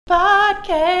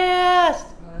Podcast.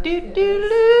 Do Podcast. do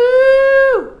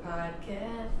do.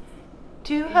 Podcast.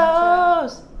 Two Intro.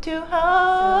 hoes. Two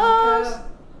hoes.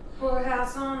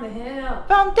 Whorehouse on the hill.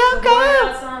 From The Delco.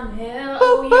 whorehouse on the hill. Boo,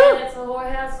 Oh boo. yeah, it's a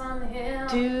whorehouse on the hill.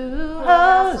 Two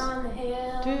Whorehouse hoes. on the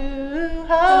hill. Two Don't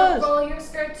hoes. roll your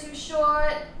skirt too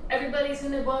short. Everybody's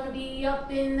gonna want to be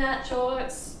up in that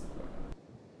shorts.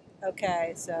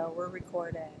 Okay, so we're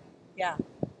recording. Yeah.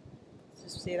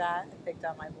 Just see that? I picked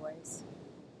up my voice.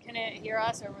 Can it hear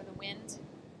us over the wind?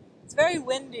 It's very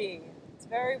windy. It's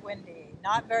very windy.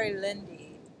 Not very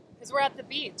lindy. Because we're at the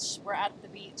beach. We're at the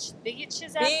beach. Beach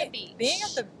is at the beach. Being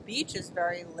at the beach is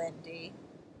very lindy.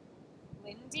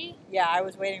 Lindy? Yeah, I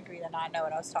was waiting for you to not know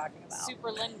what I was talking about.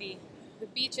 Super lindy. The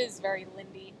beach is very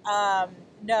lindy.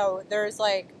 No, there's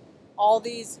like all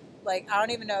these, like, I don't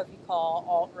even know if you call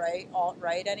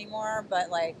alt-right anymore,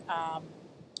 but like,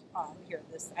 here,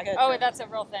 this, I gotta Oh, turn that's this.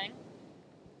 a real thing?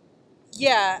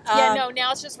 Yeah. Yeah, no,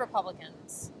 now it's just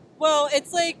Republicans. Well,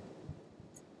 it's like,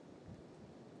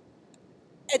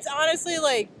 it's honestly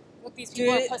like, Look, these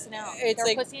people Dude, are pussing out. it's They're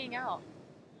like- pussying out.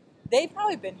 they've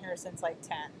probably been here since like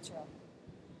 10.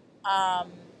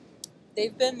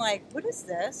 They've been like, what is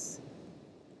this?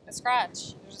 A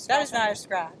scratch. There's a That is scratch on not your a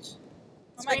scratch.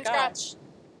 Oh my Screen God. scratch.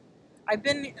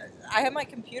 I have my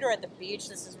computer at the beach.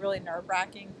 This is really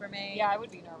nerve-wracking for me. Yeah, I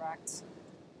would be nerve-wracked.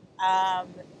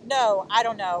 No, I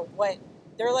don't know what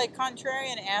they're like,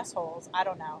 contrarian assholes. I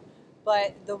don't know,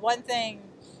 but the one thing,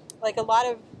 like a lot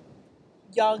of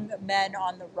young men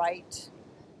on the right,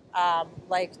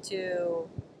 like to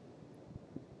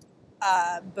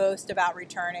boast about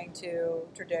returning to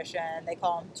tradition. They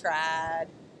call them trad.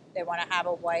 They want to have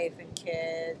a wife and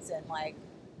kids and like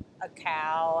a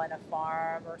cow and a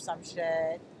farm or some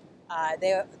shit.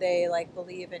 They like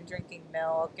believe in drinking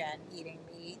milk and eating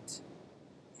meat.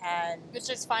 And Which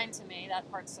is fine to me. That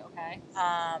part's okay.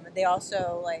 they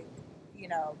also like,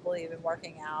 believe in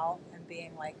working out and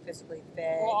being like physically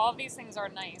fit. Well, all these things are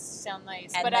nice, sound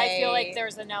nice, And but I feel like they-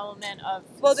 there's an element of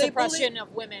Well, they suppression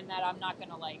of women that I'm not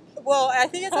gonna like. Well, I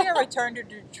think it's like a return to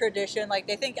tradition. Like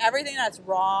they think everything that's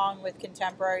wrong with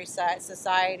contemporary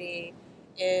society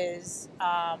is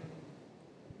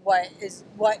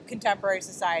what contemporary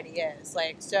society is.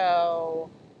 Like, so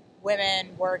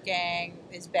women working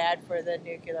is bad for the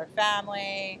nuclear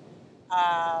family.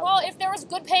 Well, if there was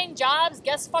good paying jobs,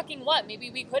 guess fucking what?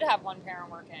 Maybe we could have one parent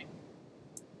working.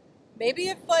 Maybe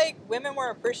if like women were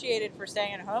appreciated for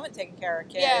staying at home and taking care of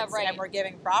kids, Yeah, right. and were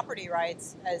giving property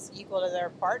rights as equal to their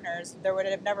partners, there would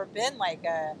have never been like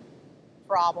a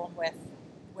problem with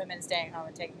women staying home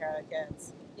and taking care of their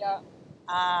kids. Yeah.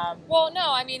 Well,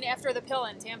 no, I mean, after the pill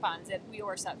and tampons, we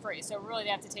were set free. So really, they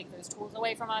have to take those tools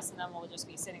away from us, and then we'll just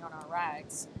be sitting on our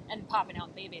rags and popping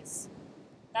out babies.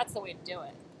 That's the way to do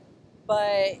it.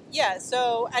 But yeah,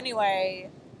 so anyway,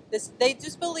 they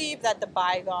just believe that the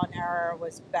bygone era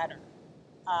was better,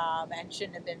 and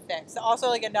shouldn't have been fixed. Also,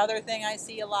 like another thing I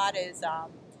see a lot is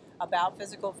about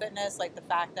physical fitness, like the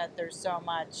fact that there's so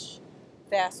much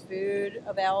fast food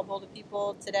available to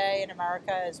people today in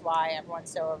America is why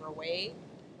everyone's so overweight.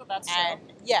 But that's And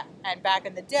true. yeah, and back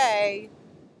in the day,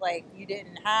 like you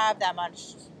didn't have that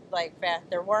much like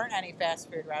there weren't any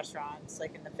fast food restaurants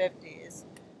like in the 50s.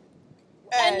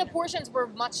 And the portions were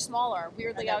much smaller.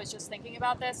 Weirdly, And I was just thinking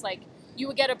about this. Like, you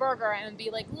would get a burger and it would be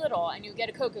like little, and you would get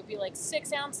a Coke, it would be like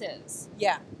 6 ounces.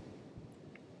 Yeah.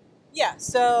 Yeah,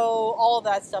 so all of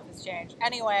that stuff has changed.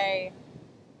 Anyway,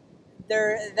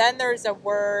 there's a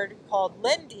word called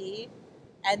lindy,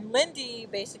 and lindy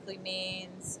basically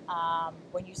means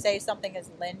when you say something is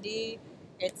lindy,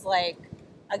 it's like,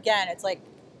 again, it's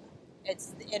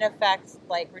in effect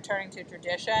like returning to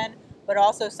tradition, but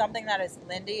also something that is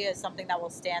lindy is something that will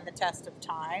stand the test of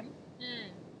time. Mm.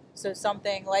 So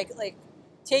something like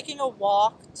taking a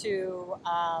walk to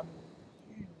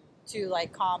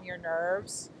like calm your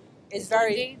nerves is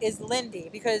lindy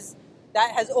because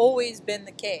that has always been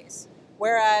the case.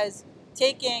 Whereas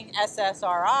taking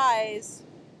SSRIs,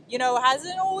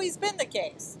 hasn't always been the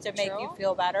case to make you True.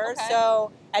 feel better. Okay.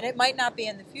 So, and it might not be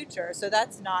in the future. So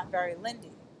that's not very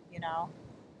lindy,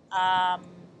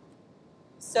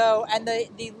 So, and the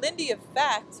Lindy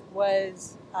effect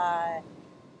was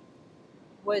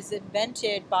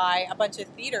invented by a bunch of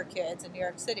theater kids in New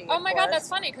York City. Oh of my God, course. that's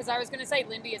funny, because I was going to say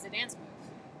Lindy is a dance move.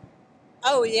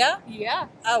 Oh, yeah? Yeah.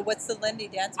 Oh, what's the Lindy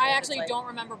dance move? I It's actually like- don't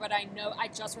remember, but I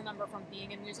just remember from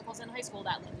being in musicals in high school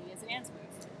that Lindy is a dance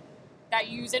move. That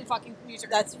you use in fucking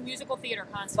musical theater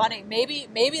constantly. Funny.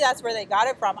 Maybe that's where they got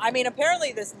it from. I mean,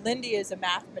 apparently this Lindy is a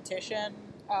mathematician.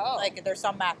 Oh. Like, there's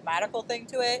some mathematical thing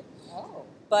to it. Oh.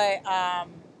 But,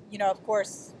 of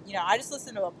course, I just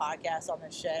listen to a podcast on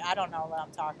this shit. I don't know what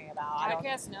I'm talking about.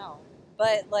 Podcast, no.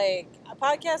 But, like,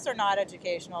 podcasts are not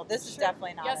educational. This is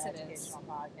definitely not an educational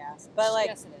podcast. But, like,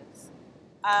 yes, it is.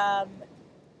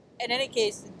 In any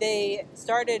case, they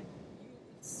started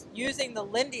using the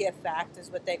Lindy effect, is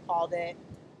what they called it,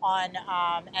 on,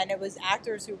 and it was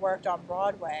actors who worked on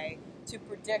Broadway to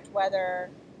predict whether,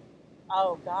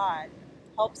 oh God,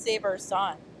 help save her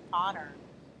son, Connor.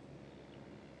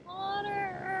 Gotta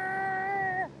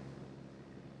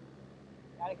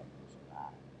get a picture of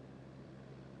that.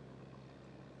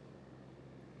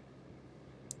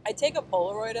 I take a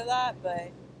Polaroid of that,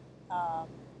 but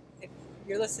if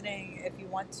you're listening, if you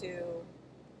want to,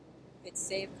 it's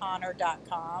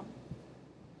saveconnor.com.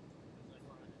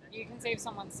 You can save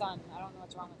someone's son. I don't know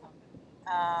what's wrong with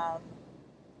them.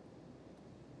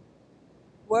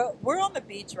 We're on the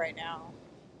beach right now.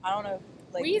 I don't know if,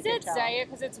 like, we did say it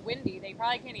because it's windy. They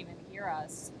probably can't even hear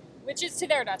us, which is to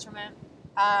their detriment.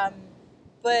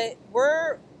 But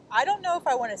I don't know if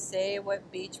I want to say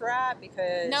what beach we're at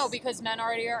because men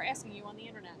already are asking you on the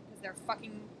internet because they're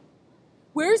fucking.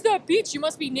 Where's that beach? You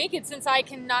must be naked since I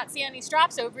cannot see any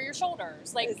straps over your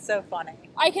shoulders. Like, it's so funny.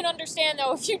 I can understand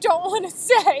though if you don't want to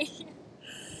say.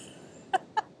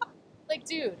 Like,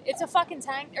 dude, it's a fucking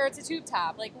tank or it's a tube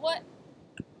top. Like, what?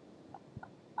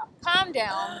 Calm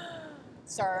down,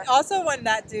 sir. Also, when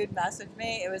that dude messaged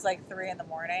me, it was like 3 a.m.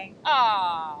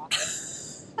 Ah.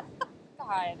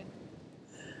 God.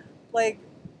 Like,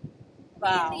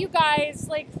 wow. You guys,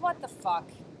 like, what the fuck?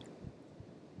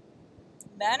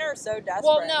 Men are so desperate.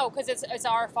 Well, no, because it's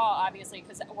our fault, obviously,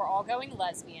 because we're all going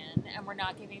lesbian, and we're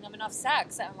not giving them enough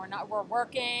sex, and we're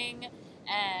working,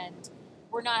 and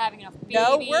we're not having enough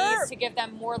babies to give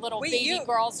them more little baby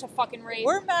girls to fucking raise.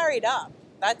 We're married up.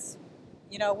 That's,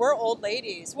 we're old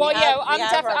ladies. Well,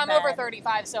 I'm over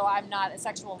 35, so I'm not a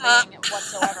sexual being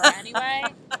whatsoever anyway.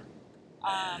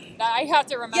 I have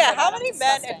to remember. Yeah, how many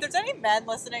men? If there's any men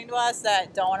listening to us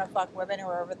that don't want to fuck women who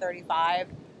are over 35,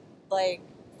 like,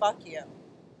 fuck you.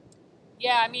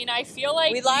 Yeah, I mean, I feel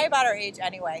like we lie about our age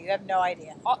anyway. You have no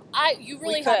idea. You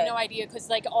really have no idea because,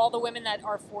 like, all the women that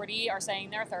are 40 are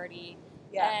saying they're 30.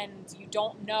 Yeah. And you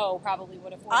don't know probably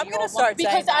what a 40-year-old I'm gonna start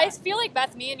because saying I feel like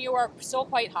Beth, me and you are still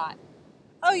quite hot.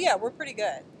 Oh yeah, we're pretty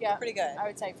good. Yeah, we're pretty good. I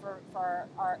would say for our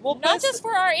not just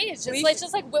for our age,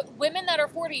 just like women that are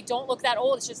 40 don't look that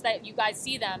old. It's just that you guys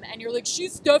see them and you're like,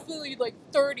 she's definitely like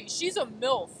 30. She's a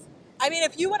MILF. I mean,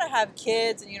 if you want to have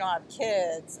kids and you don't have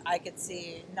kids, I could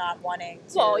see not wanting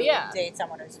to date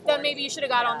someone who's 40. Then maybe you should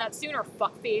have got on that sooner,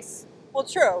 fuckface. Well,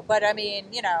 true, but I mean,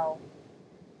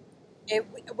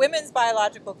 women's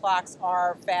biological clocks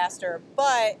are faster,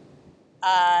 but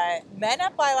men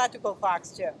have biological clocks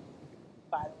too,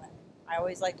 by the way. I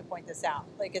always like to point this out.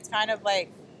 Like, it's kind of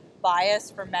like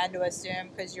bias for men to assume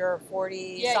because you're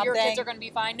 40 something. Your kids are going to be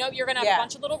fine. No, you're going to have a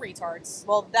bunch of little retards.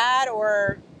 Well, that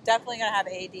or definitely going to have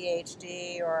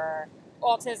ADHD or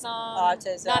autism. Not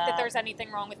that there's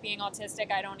anything wrong with being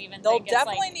autistic. I don't even think it's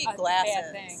like need glasses.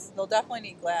 Bad thing. They'll definitely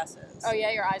need glasses. Oh yeah,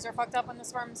 your eyes are fucked up when the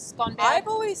sperm's gone bad? I've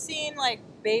always seen like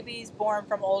babies born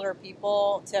from older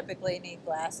people typically need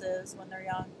glasses when they're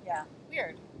young. Yeah.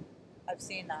 Weird. I've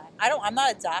seen that. I'm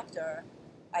not a doctor.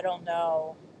 I don't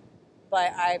know.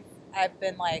 But I've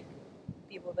been like,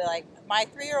 people will be like, my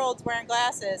 3-year-old's wearing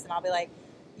glasses, and I'll be like,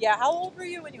 yeah, how old were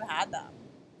you when you had them?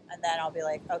 And then I'll be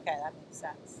like, okay, that makes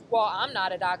sense. Well, I'm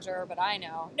not a doctor, but I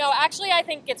know. No, actually, I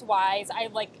think it's wise. I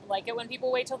like it when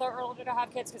people wait till they're older to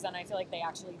have kids, because then I feel like they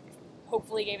actually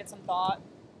hopefully gave it some thought.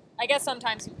 I guess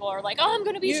sometimes people are like, oh, I'm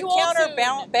going to be too old soon. You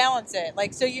counterbalance it.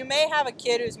 Like, so you may have a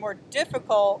kid who's more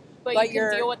difficult, but you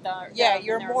can deal with them. Yeah,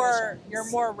 you're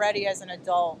more ready as an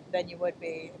adult than you would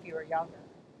be if you were younger.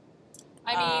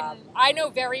 I mean, I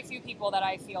know very few people that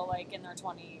I feel like in their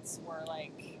 20s were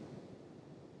like,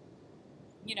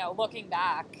 looking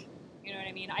back, you know what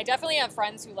I mean? I definitely have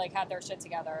friends who like had their shit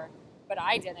together, but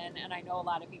I didn't, and I know a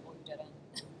lot of people who didn't.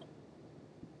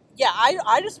 Yeah,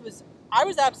 I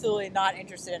was absolutely not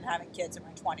interested in having kids in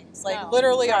my 20s. Like,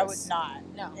 literally, I was not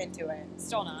into it.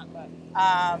 Still not, but...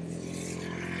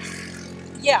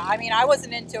 yeah, I mean, I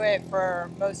wasn't into it for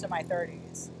most of my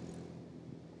 30s.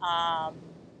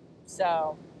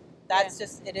 So, that's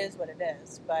just, it is what it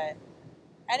is. But,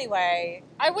 anyway...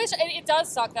 I wish, it does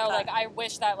suck, though. Like, I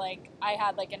wish that, like, I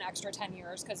had, like, an extra 10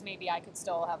 years, because maybe I could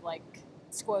still have, like,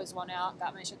 squoze one out,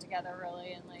 got my shit together,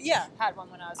 really, and, like, had one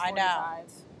when I was 45. I know.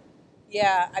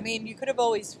 Yeah, I mean, you could have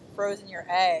always frozen your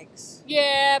eggs.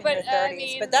 Yeah, but your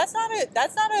 30s, but that's not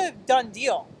a done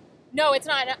deal. No, it's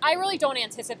not. I really don't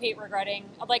anticipate regretting.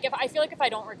 Like, if I feel like if I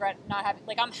don't regret not having,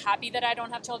 like, I'm happy that I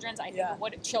don't have children's. I think it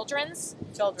would children.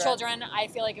 I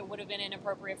feel like it would have been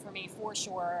inappropriate for me for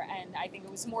sure, and I think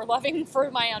it was more loving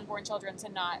for my unborn children to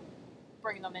not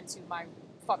bring them into my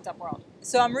fucked up world.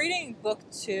 So I'm reading book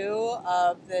 2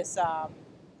 of this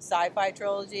sci-fi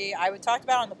trilogy. I talked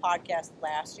about it on the podcast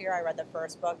last year. I read the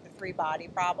first book, The Three Body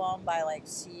Problem, by like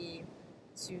Su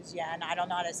Yan. I don't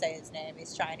know how to say his name.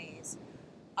 He's Chinese.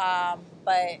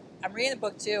 But I'm reading the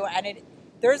book 2, and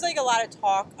there's like a lot of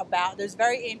talk about. There's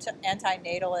very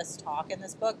anti-natalist talk in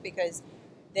this book because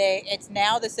it's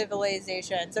now the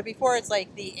civilization. So before it's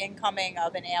like the incoming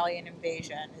of an alien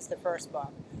invasion is the first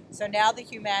book. So now the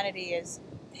humanity is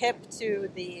hip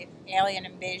to the alien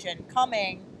invasion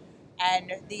coming,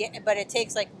 but it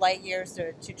takes like light years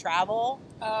to travel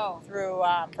through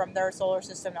from their solar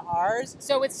system to ours.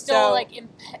 So it's still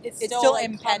it's still like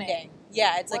impending. Coming.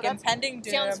 Yeah, it's like impending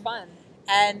doom. Sounds fun.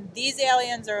 And these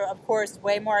aliens are, of course,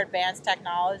 way more advanced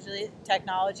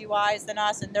technology-wise than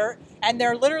us, and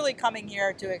they're literally coming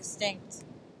here to exterminate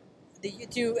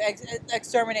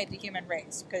the human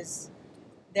race because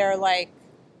they're like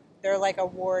a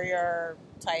warrior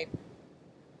type.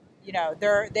 You know,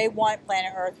 they want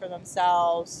planet Earth for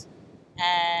themselves,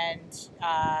 and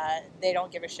they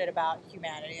don't give a shit about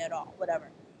humanity at all. Whatever,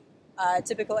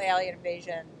 typical alien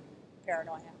invasion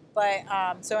paranoia. But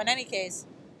so in any case.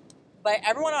 But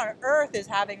everyone on Earth is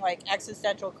having, like,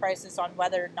 existential crisis on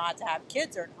whether or not to have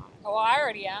kids or not. Oh, I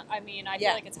already am. I mean, I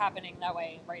feel like it's happening that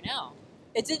way right now.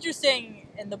 It's interesting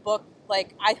in the book,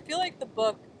 like, I feel like the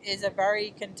book is a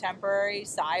very contemporary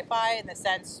sci-fi in the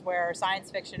sense where science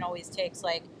fiction always takes,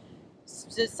 like,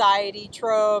 society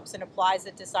tropes and applies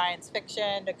it to science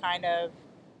fiction to kind of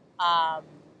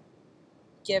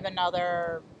give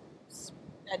another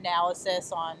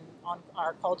analysis on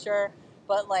our culture.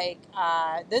 But, like,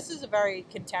 this is a very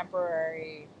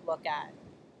contemporary look at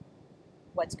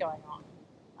what's going on.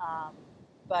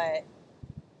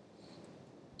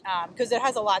 Because it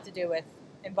has a lot to do with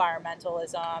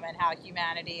environmentalism and how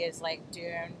humanity is, like,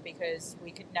 doomed because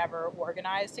we could never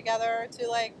organize together to,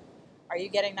 like, are you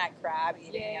getting that crab,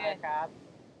 eating the other crab?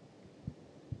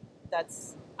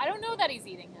 I don't know that he's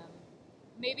eating him.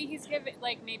 Maybe he's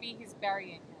maybe he's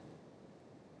burying him.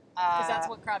 Because that's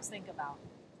what crabs think about.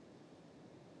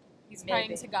 He's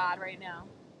praying to God right now.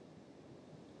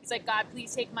 He's like, God,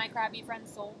 please take my crabby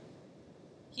friend's soul.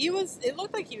 It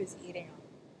looked like he was eating them.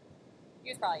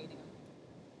 He was probably eating them.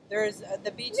 There's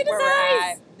the beach where we're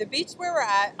at. The beach where we're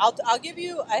at, I'll give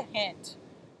you a hint.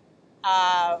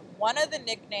 One of the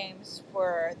nicknames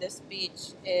for this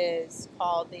beach is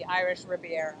called the Irish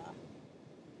Riviera.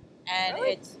 And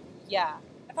really? I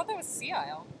thought that was Sea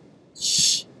Isle.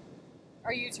 Shh.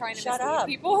 Are you trying to mislead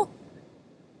people?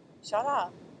 Shut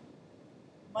up.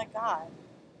 Oh my God.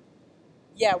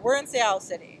 Yeah, we're in Seattle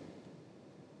City.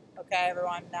 Okay,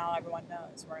 everyone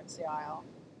knows we're in Seattle.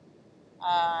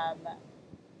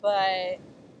 But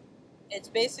it's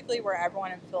basically where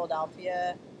everyone in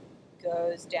Philadelphia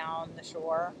goes down the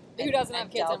shore. Who doesn't have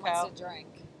kids and wants to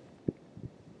drink?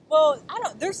 Well,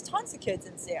 there's tons of kids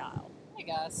in Seattle. I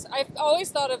guess. I've always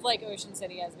thought of, like, Ocean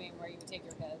City as being where you would take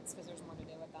your kids because there's more to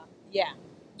do with them. Yeah.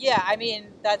 Yeah, I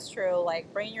mean, that's true.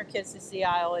 Like, bringing your kids to Sea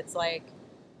Isle, it's like,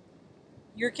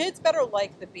 your kids better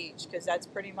like the beach, because that's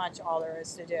pretty much all there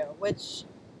is to do. Which,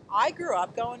 I grew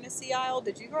up going to Sea Isle.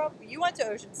 Did you grow up? You went to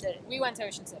Ocean City. We went to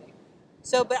Ocean City.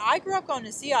 So, but I grew up going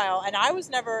to Sea Isle, and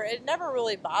it never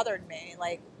really bothered me.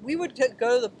 Like, we would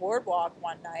go to the boardwalk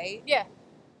one night. Yeah.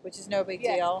 Which is no big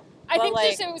deal. I think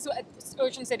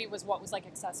Ocean City was what was, like,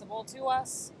 accessible to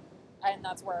us. And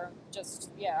that's where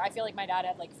I feel like my dad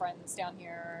had, like, friends down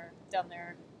there.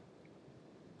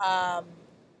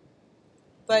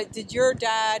 But did your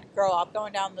dad grow up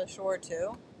going down the shore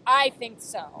too? I think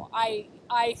so.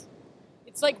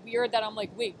 It's, like, weird that I'm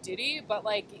like, wait, did he? But,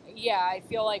 like, yeah, I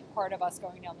feel like part of us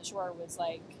going down the shore was,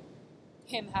 like,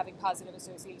 him having positive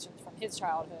associations from his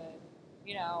childhood,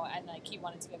 you know, and, like, he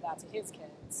wanted to give that to his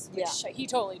kids. Which he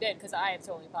totally did, because I have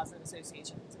totally positive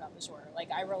associations about the shore. Like,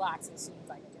 I relax as soon as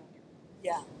I get down here.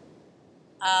 Yeah.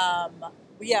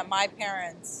 My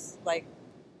parents, like,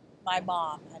 my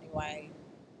mom, anyway,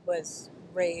 was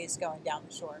raised going down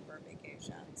the shore for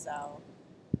vacation. So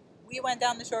we went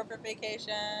down the shore for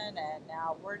vacation, and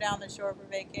now we're down the shore for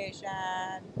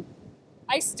vacation.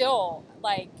 I still,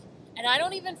 like, and I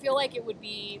don't even feel like it would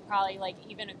be probably, like,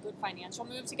 even a good financial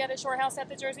move to get a shore house at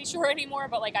the Jersey Shore anymore,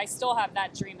 but, like, I still have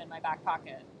that dream in my back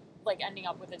pocket, like, ending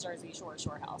up with a Jersey Shore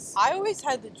house. I always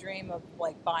had the dream of,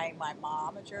 like, buying my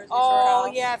mom a Jersey Shore Oh,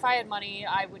 house. yeah, if I had money,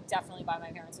 I would definitely buy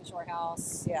my parents a shore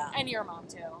house. Yeah. And your mom,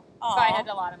 too. Aww. If I had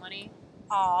a lot of money.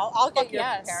 I'll get Fuck your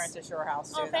yes. parents a shore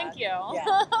house too. Oh, thank you.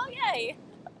 Yeah. Yay.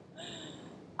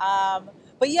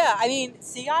 But yeah, I mean,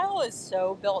 Sea Isle is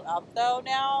so built up though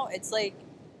now. It's like,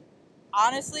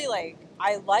 honestly, like,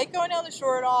 I like going down the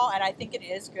shore at all, and I think it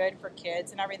is good for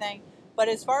kids and everything. But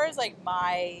as far as like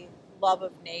my love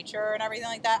of nature and everything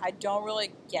like that, I don't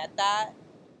really get that.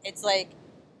 It's like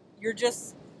you're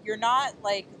not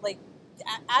like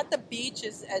at the beach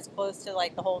is as close to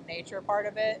like the whole nature part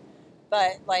of it,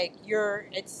 but like you're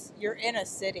in a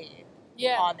city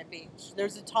on the beach.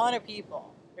 There's a ton of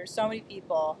people. There's so many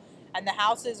people, and the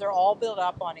houses are all built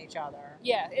up on each other.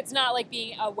 Yeah, it's not like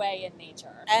being away in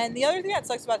nature. And the other thing that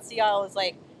sucks about Sea Isle is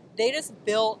like they just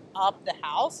built up the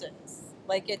houses.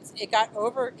 Like it got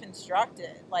over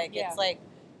constructed. Like it's like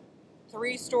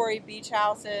 3-story beach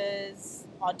houses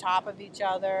on top of each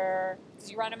other.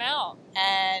 Because you rent them out.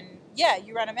 And yeah,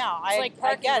 you rent them out. It's like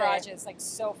parking I get garages, like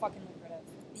so fucking lucrative.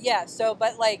 Yeah, so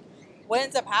but like what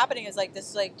ends up happening is like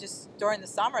this, like just during the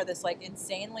summer, this like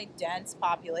insanely dense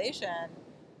population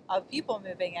of people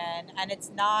moving in, and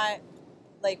it's not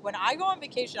like when I go on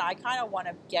vacation, I kind of want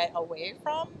to get away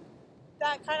from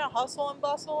that kind of hustle and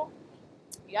bustle.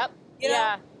 Yep. You know?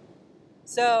 Yeah.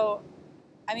 So,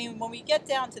 I mean, when we get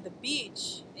down to the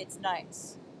beach, it's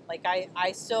nice. Like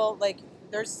I still like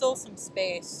there's still some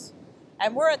space,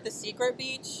 and we're at the secret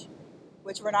beach,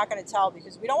 which we're not going to tell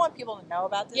because we don't want people to know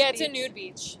about this. Yeah, it's beach. a nude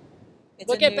beach. It's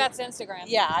Look a at nude, Beth's Instagram.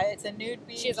 Yeah, it's a nude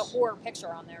beach. She has a whore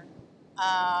picture on there.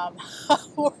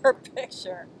 Whore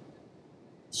picture.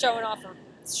 Showing off her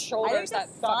shoulders. I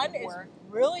think the sun is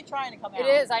really trying to come out. It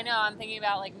is, I know. I'm thinking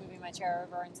about like moving my chair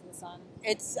over into the sun.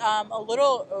 It's a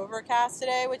little overcast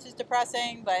today, which is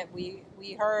depressing, but we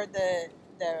heard the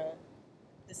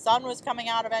sun was coming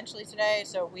out eventually today,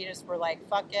 so we just were like,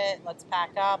 fuck it, let's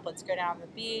pack up, let's go down to the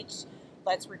beach,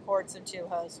 let's record some Two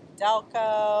Hoes from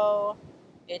Delco.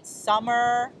 It's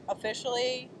summer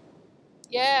officially.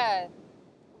 Yeah.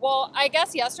 Well, I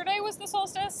guess yesterday was the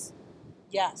solstice.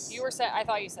 Yes. I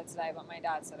thought you said today, but my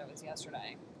dad said it was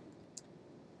yesterday.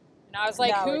 And I was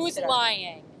like, No, who's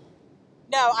lying?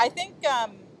 No, I think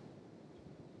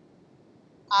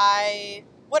I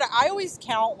always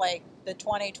count like the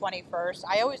 21st.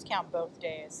 I always count both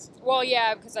days. Well,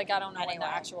 yeah, because like I don't know when Anyway.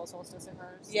 the actual solstice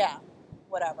occurs. Yeah,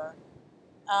 whatever.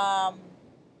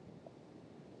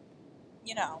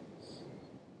 You know,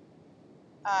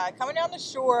 coming down the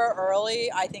shore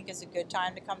early, I think, is a good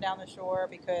time to come down the shore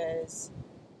because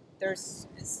there's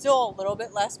still a little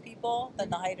bit less people than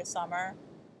the height of summer.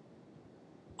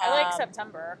 I like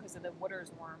September because the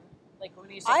water's warm. Like when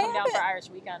we used to come down for Irish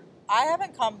weekend. I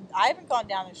haven't gone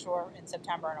down the shore in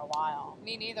September in a while.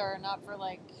 Me neither. Not for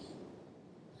like.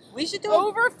 We should do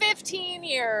over 15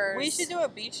 years. We should do a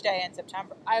beach day in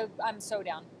September. I'm so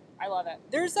down. I love it.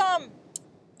 There's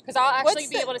because I'll actually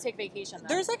be able to take vacation then.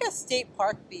 There's like a state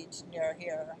park beach near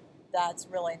here that's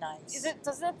really nice. Is that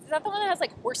the one that has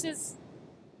like horses?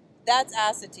 That's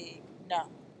Assateague. No.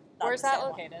 Where's that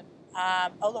located?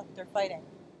 Oh look, they're fighting.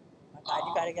 Oh my God,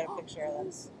 you gotta get a picture of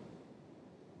this.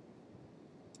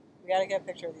 We gotta get a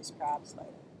picture of these crabs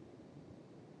fighting.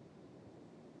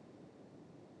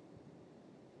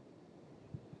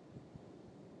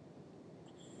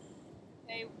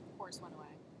 Hey, horse went away.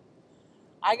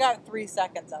 I got 3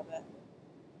 seconds of it.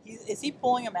 Is he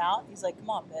pulling him out? He's like, come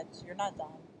on, bitch, you're not done.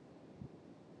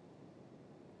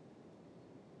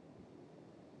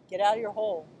 Get out of your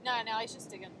hole. No, he's just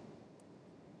digging.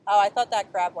 Oh, I thought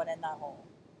that crab went in that hole.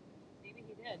 Maybe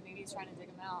he did. Maybe he's trying to dig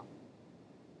him out.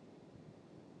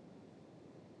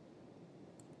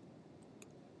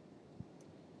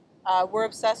 We're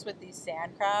obsessed with these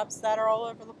sand crabs that are all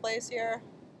over the place here.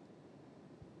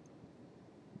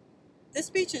 This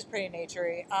beach is pretty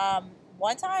naturey.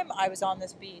 One time I was on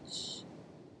this beach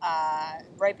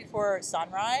right before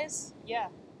sunrise. Yeah.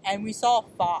 And we saw a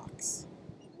fox.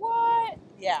 What?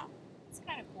 Yeah. It's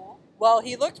kind of cool. Well,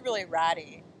 he looked really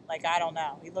ratty. Like, I don't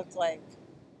know. He looked like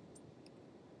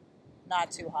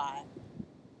not too hot.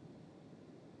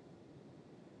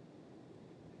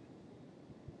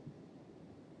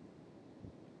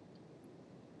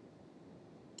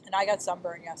 And I got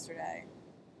sunburned yesterday.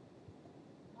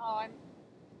 Oh,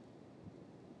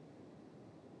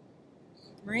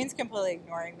 Marine's completely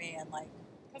ignoring me and like.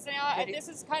 Because now this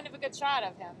is kind of a good shot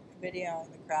of him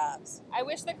videoing the crabs. I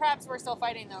wish the crabs were still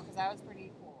fighting though, because that was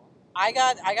pretty cool. I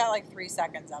got like 3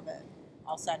 seconds of it.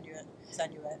 I'll send you it.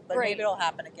 But Great. Maybe it'll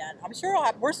happen again. I'm sure it'll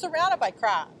happen. We're surrounded by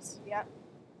crabs. Yep.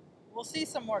 We'll see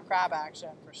some more crab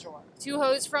action for sure. Two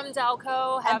hoes from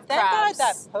Delco have and thank crabs. God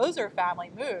that Poser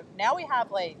family moved. Now we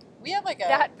have like a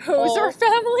that Poser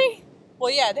family.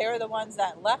 Well, yeah, they were the ones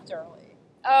that left early.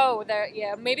 Oh,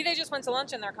 yeah. Maybe they just went to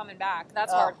lunch and they're coming back.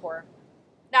 That's hardcore.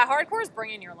 Now, hardcore is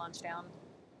bringing your lunch down.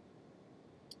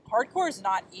 Hardcore is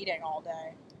not eating all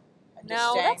day.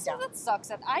 No, that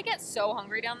sucks. I get so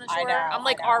hungry down the shore. I'm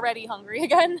like I know. already hungry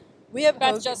again. We have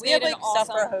Beth hoagies. just We have made like an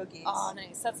awesome- supper hoagies. Oh,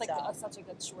 nice. That's like such a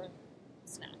good shore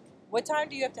snack. What time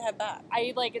do you have to head back?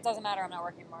 It doesn't matter. I'm not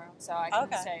working tomorrow, so I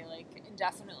can stay like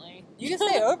indefinitely. You can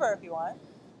stay over if you want.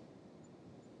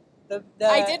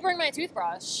 I did bring my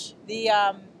toothbrush. The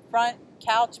front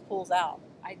couch pulls out.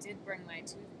 I did bring my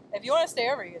toothbrush. If you want to stay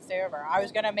over, you can stay over. I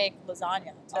was gonna make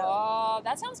lasagna too. Oh,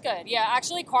 that sounds good. Yeah,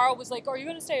 actually, Carl was like, "Are you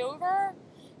gonna stay over?"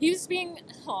 He was being,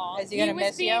 Is he gonna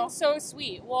miss you? So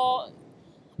sweet. Well,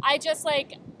 I just I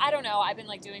don't know. I've been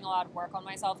doing a lot of work on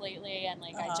myself lately, and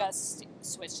I just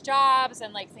switched jobs,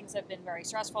 and things have been very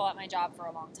stressful at my job for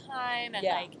a long time, and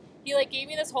he gave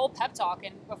me this whole pep talk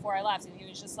and before I left, and he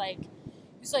was just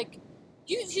he's like,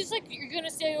 you're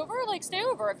gonna stay over? Stay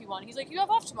over if you want. He's like, you have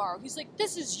off tomorrow. He's like,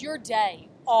 this is your day.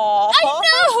 Aww, I know.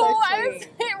 so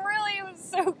It was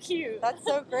so cute. That's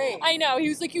so great. I know. He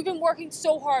was like, you've been working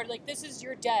so hard. This is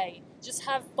your day. Just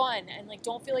have fun and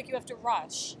don't feel like you have to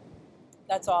rush.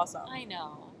 That's awesome. I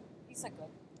know. He's a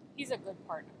good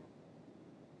partner.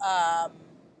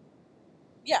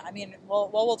 Yeah. I mean,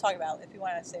 we'll talk about it. If you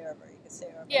want to stay over, you can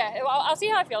stay over. Yeah. I'll see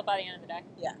how I feel by the end of the day.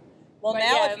 Yeah. Well, but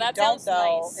now if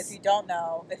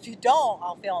you don't,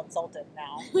 I'll feel insulted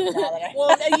now.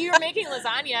 Well, you were making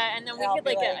lasagna, and then we could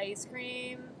get ice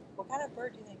cream. What kind of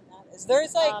bird do you think that is?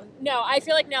 There's no, I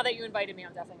feel like now that you invited me,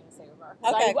 I'm definitely gonna stay over.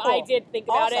 Okay, cool. I did think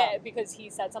about it because he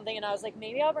said something, and I was like,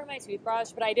 maybe I'll bring my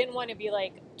toothbrush, but I didn't want to be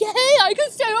like, hey, I can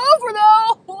stay over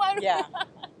though. Yeah.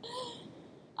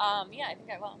 Yeah, I think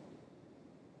I will.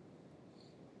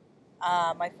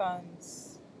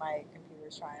 My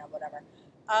computer's trying out, whatever.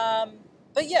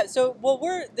 But yeah, so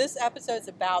this episode's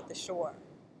about the shore,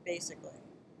 basically.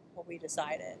 What we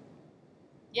decided.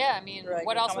 Yeah, I mean,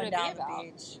 what else would it be about? The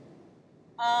beach.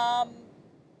 Well,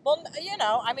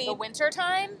 I mean, the winter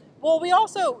time. Well,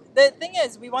 the thing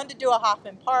is, we wanted to do a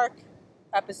Hoffman Park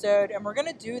episode, and we're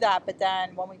gonna do that. But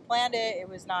then when we planned it, it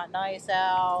was not nice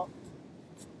out,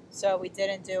 so we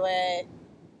didn't do it.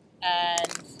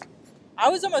 And I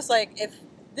was almost like, if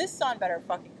this sun better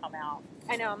fucking come out.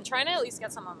 I know. I'm trying to at least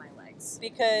get some on my legs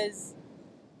because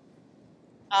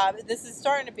this is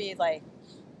starting to be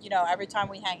every time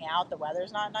we hang out, the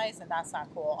weather's not nice, and that's not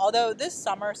cool. Although this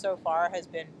summer so far has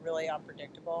been really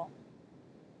unpredictable.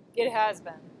 It has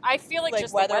been. I feel like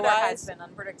just the weather has been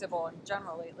unpredictable in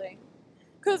general lately.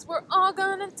 Because we're all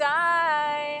gonna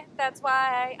die. That's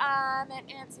why I'm an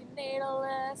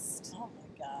antinatalist. Oh my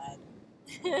god.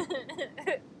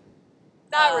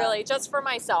 Not really, just for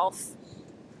myself.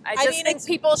 I just think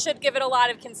people should give it a lot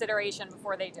of consideration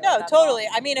before they do it. No, totally.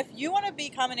 I mean, if you want to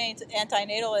become an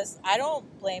antinatalist, I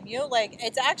don't blame you.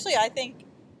 It's actually, I think,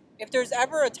 if there's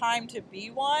ever a time to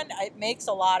be one, it makes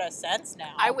a lot of sense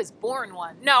now. I was born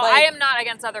one. No, I am not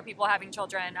against other people having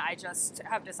children. I just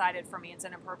have decided for me it's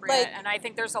inappropriate. And I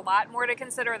think there's a lot more to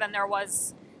consider than there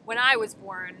was when I was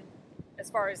born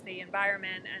as far as the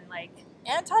environment and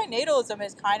Antinatalism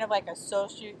is kind of like a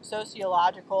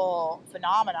sociological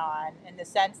phenomenon in the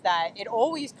sense that it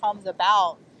always comes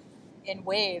about in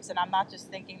waves, and I'm not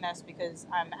just thinking this because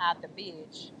I'm at the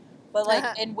beach, but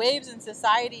in waves in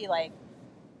society,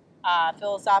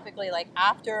 philosophically,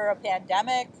 after a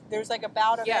pandemic, there's a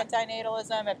bout of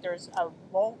antinatalism. If there's a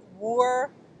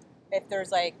war, if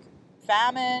there's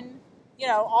famine,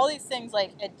 all these things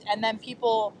and then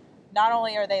people. Not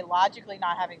only are they logically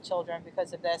not having children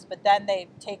because of this, but then they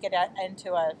take it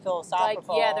into a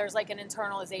philosophical... there's an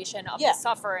internalization of the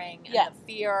suffering and the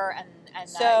fear and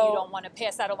so, that you don't want to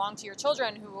pass that along to your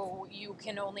children who you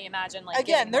can only imagine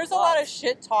again, there's a lot of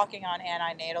shit talking on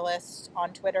antinatalists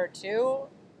on Twitter too,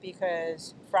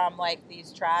 because from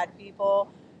these trad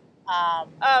people.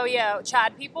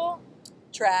 Chad people?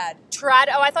 Trad.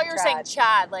 Oh, I thought you were saying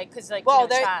Chad, because they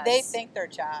think they're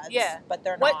Chads. Yeah, but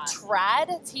they're not. What trad?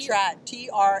 Trad.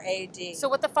 TRAD. So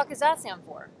what the fuck does that stand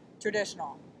for?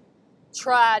 Traditional.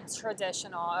 Trad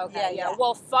traditional. Okay, yeah.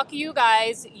 Well, fuck you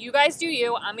guys. You guys do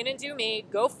you. I'm gonna do me.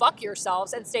 Go fuck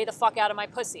yourselves and stay the fuck out of my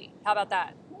pussy. How about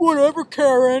that? Whatever,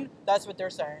 Karen. That's what they're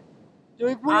saying.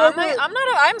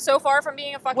 I'm so far from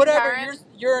being a fucking Karen.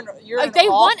 You're they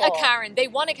want a Karen. They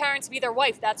want a Karen to be their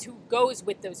wife. That's who goes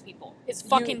with those people. It's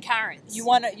fucking Karens.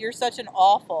 You're such an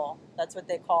awful. That's what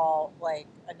they call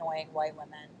annoying white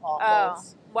women. Awfuls. Oh,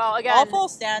 well, again, awful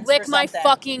stands for something. Lick my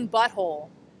fucking butthole.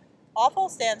 Awful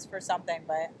stands for something,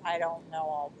 but I don't know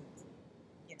all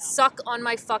the. Suck on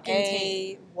my fucking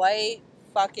taint. A white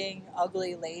fucking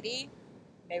ugly lady.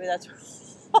 Maybe that's.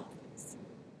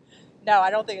 No,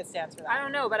 I don't think it stands for that. I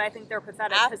don't know, but I think they're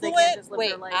pathetic because they can't just live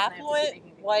their life.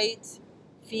 Affluent, white,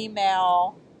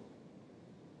 female,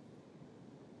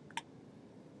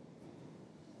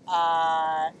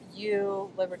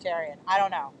 libertarian. I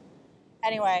don't know.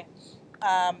 Anyway,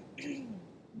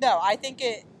 no, I think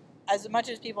it, as much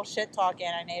as people shit talk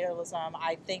antinatalism,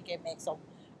 I think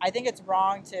it's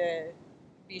wrong to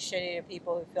be shitty to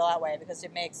people who feel that way because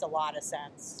it makes a lot of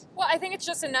sense. Well, I think it's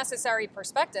just a necessary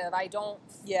perspective.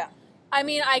 Yeah. I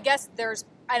mean, I guess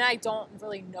and I don't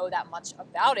really know that much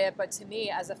about it, but to me,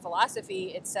 as a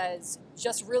philosophy, it says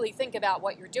just really think about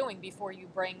what you're doing before you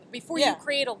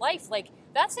create a life. Like,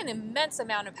 that's an immense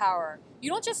amount of power. You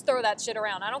don't just throw that shit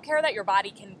around. I don't care that your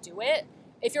body can do it.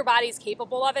 If your body's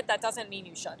capable of it, that doesn't mean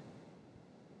you should.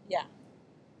 Yeah.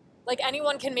 Like,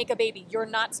 anyone can make a baby. You're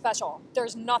not special.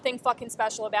 There's nothing fucking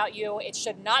special about you. It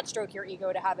should not stroke your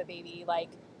ego to have a baby. Like,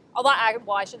 I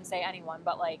shouldn't say anyone,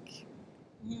 but like,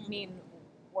 I mean,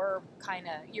 we're kind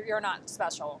of, you're not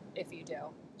special if you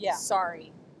do. Yeah.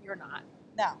 Sorry, you're not.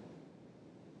 No.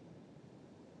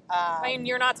 I mean,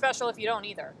 you're not special if you don't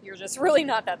either. You're just really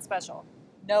not that special.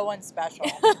 No one's special.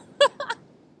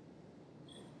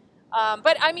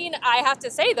 But I mean, I have to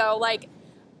say though, like,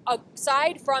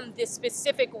 aside from the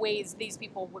specific ways these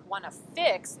people would want to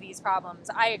fix these problems,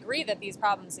 I agree that these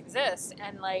problems exist.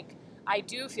 And like, I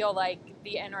do feel like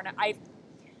the internet,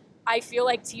 I feel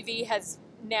like TV has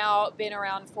now been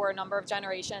around for a number of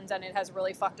generations and it has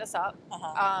really fucked us up.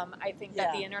 I think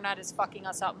that the internet is fucking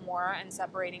us up more and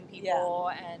separating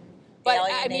people but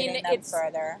I mean, it's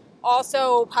further.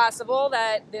 Also possible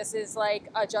that this is like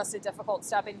just a difficult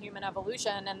step in human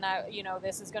evolution and that, you know,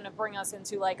 this is going to bring us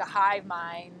into like a hive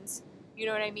mind. You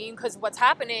know what I mean? Because what's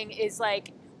happening is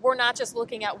like, we're not just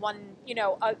looking at one, you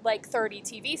know, like 30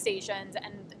 TV stations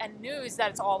and news that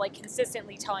it's all like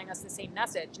consistently telling us the same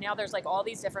message. Now there's like all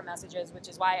these different messages, which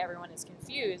is why everyone is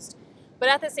confused. But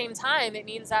at the same time, it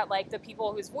means that like the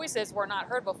people whose voices were not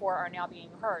heard before are now being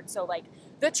heard. So like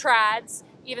the trads,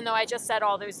 even though I just said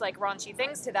all those like raunchy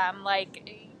things to them,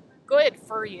 like, good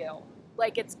for you.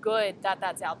 Like, it's good that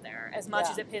that's out there. As much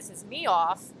as it pisses me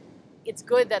off, it's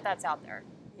good that that's out there.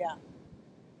 Yeah.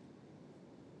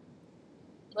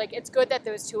 Like, it's good that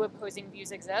those two opposing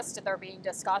views exist. They're being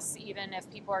discussed, even if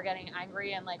people are getting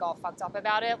angry and like all fucked up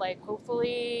about it. Like,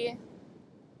 hopefully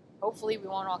we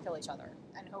won't all kill each other.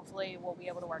 And hopefully we'll be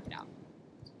able to work it out.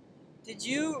 Did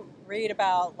you read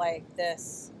about like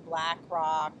this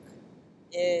BlackRock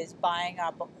is buying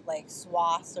up like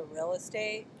swaths of real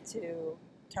estate to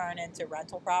turn into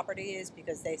rental properties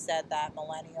because they said that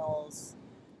millennials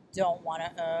don't want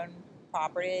to own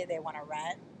property, they want to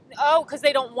rent? Oh, because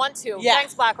they don't want to. Yeah.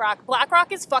 Thanks, BlackRock.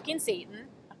 BlackRock is fucking Satan.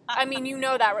 I mean, you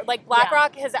know that, right? Like,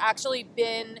 BlackRock has actually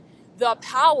been the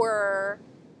power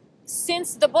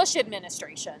since the Bush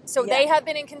administration. So they have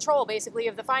been in control, basically,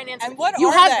 of the finances. And what you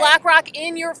are have they? BlackRock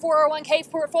in your 401k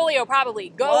portfolio, probably.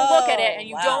 Go look at it, and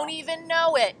you don't even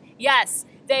know it. Yes.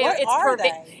 It's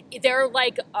perfect. They're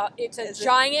like, it's a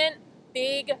giant,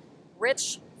 big,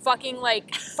 rich, fucking,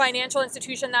 like, financial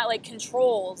institution that, like,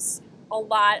 controls a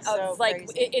lot of, like,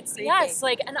 it's, creepy. Yes,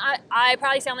 like, and I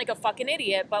probably sound like a fucking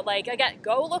idiot, but, like, again,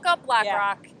 go look up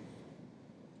BlackRock.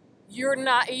 You're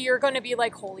going to be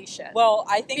like, holy shit. Well,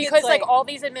 I think because, like, all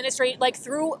these like,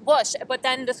 through Bush, but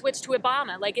then the switch to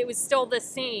Obama, like, it was still the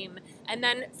same. And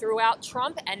then throughout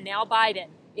Trump and now Biden,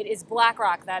 it is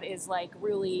BlackRock that is, like,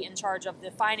 really in charge of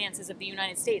the finances of the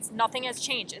United States. Nothing has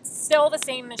changed. It's still the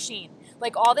same machine.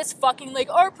 Like, all this fucking, like,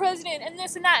 our president and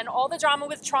this and that and all the drama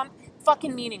with Trump,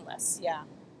 fucking meaningless. Yeah.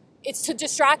 It's to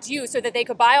distract you so that they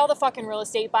could buy all the fucking real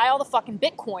estate, buy all the fucking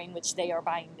Bitcoin, which they are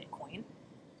buying Bitcoin.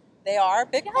 They are?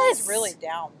 Bitcoin is really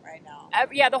down right now.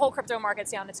 Yeah, the whole crypto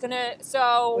market's down. It's gonna,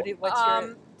 so, did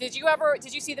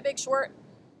you see The Big Short?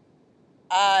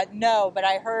 No, but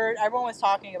I heard everyone was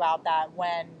talking about that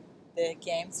when the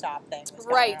GameStop thing was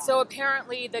going on. So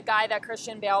apparently the guy that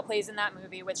Christian Bale plays in that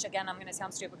movie, which again, I'm gonna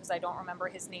sound stupid because I don't remember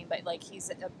his name, but like,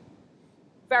 he's a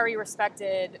very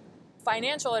respected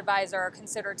financial advisor,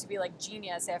 considered to be like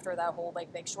genius after that whole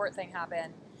like Big Short thing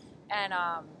happened. And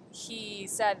he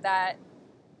said that,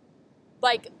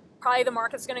 like, probably the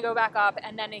market's going to go back up,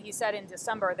 and then he said in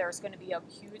December there's going to be a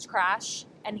huge crash,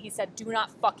 and he said do not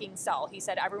fucking sell. He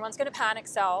said everyone's going to panic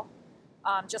sell,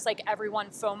 just like everyone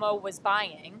FOMO was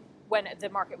buying when the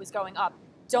market was going up.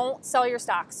 Don't sell your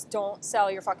stocks. Don't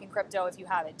sell your fucking crypto if you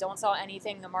have it. Don't sell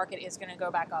anything. The market is going to go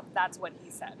back up. That's what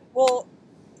he said. Well,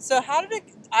 so how did it...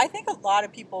 I think a lot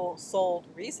of people sold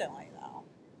recently, though.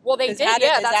 Well, they did,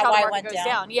 that's how the market goes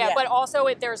down. Yeah, but also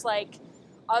there's, like,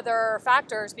 other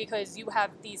factors because you have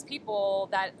these people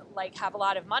that like have a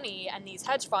lot of money and these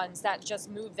hedge funds that just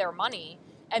move their money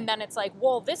And then it's like,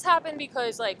 well, this happened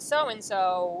because like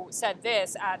so-and-so said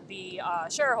this at the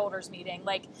shareholders meeting.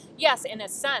 Like, yes, in a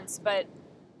sense, but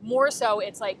more so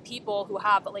it's like people who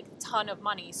have like a ton of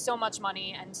money, so much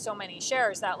money and so many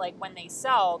shares that like when they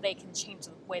sell, they can change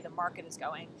the way the market is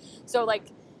going. So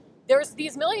like there's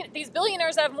these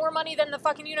billionaires that have more money than the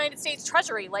fucking United States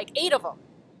Treasury, like 8 of them.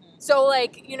 So,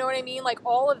 like, you know what I mean? Like,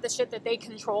 all of the shit that they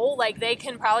control, like, they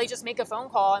can probably just make a phone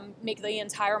call and make the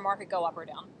entire market go up or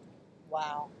down.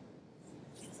 Wow.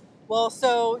 Well,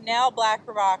 so now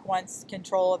BlackRock wants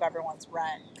control of everyone's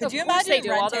rent. Could you imagine they do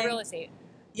renting? all the real estate?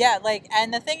 Yeah, like,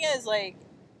 and the thing is, like,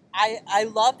 I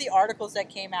love the articles that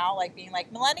came out, like, being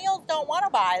like, millennials don't want to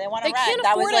buy, they want to rent. They can't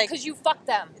that afford was it like, because you fuck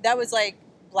them. That was like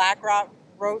BlackRock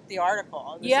wrote the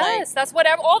article. It was Yes, like, that's what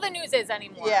all the news is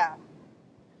anymore. Yeah.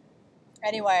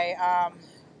 Anyway,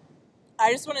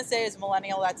 I just want to say as a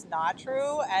millennial, that's not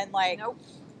true. And, like, Nope.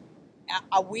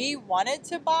 We wanted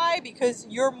to buy because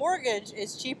your mortgage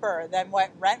is cheaper than what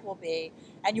rent will be.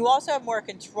 And you also have more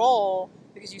control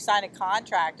because you sign a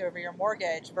contract over your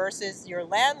mortgage versus your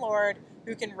landlord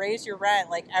who can raise your rent,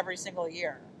 like, every single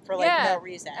year for, like, no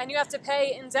reason. And you have to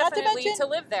pay indefinitely mention, to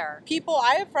live there.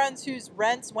 I have friends whose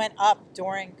rents went up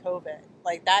during COVID.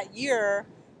 Like, that year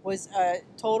was a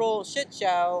total shit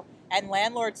show. And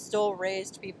landlords still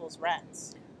raised people's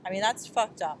rents. I mean, that's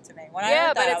fucked up to me. When I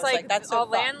heard that, I was like, that's so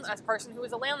fucked. A person who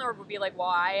is a landlord would be like, well,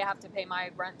 I have to pay my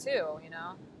rent too, you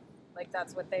know? Like,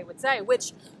 that's what they would say,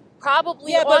 which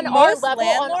probably on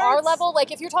our level,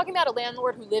 like, if you're talking about a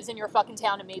landlord who lives in your fucking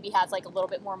town and maybe has, like, a little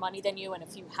bit more money than you and a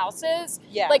few houses,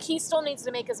 like, he still needs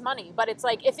to make his money. But it's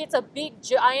like, if it's a big,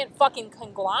 giant fucking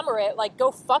conglomerate, like,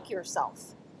 go fuck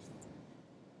yourself.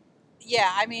 Yeah,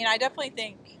 I mean, I definitely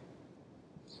think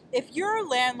if you're a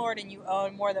landlord and you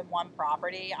own more than one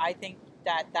property, I think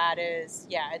that is,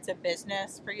 it's a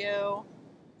business for you.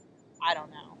 I don't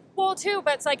know. Well, too,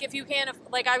 but it's like if you can't,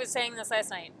 like I was saying this last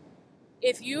night,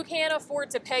 if you can't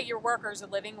afford to pay your workers a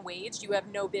living wage, you have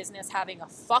no business having a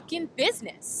fucking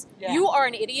business. Yeah. You are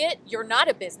an idiot. You're not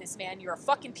a businessman. You're a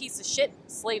fucking piece of shit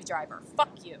slave driver.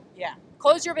 Fuck you. Yeah.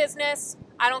 Close your business.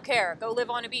 I don't care. Go live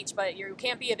on a beach, but you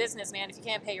can't be a businessman if you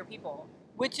can't pay your people.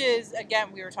 Which is,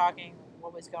 again, we were talking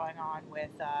what was going on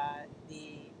with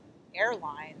the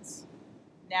airlines.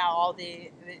 Now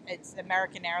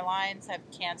American Airlines have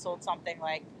canceled something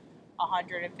like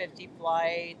 150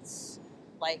 flights,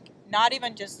 like not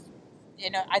even just,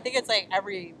 I think it's like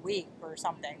every week or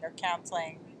something. They're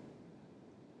canceling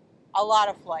a lot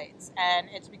of flights, and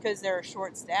it's because they're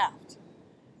short-staffed.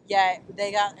 Yet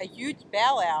they got a huge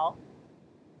bailout,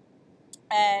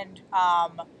 and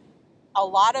a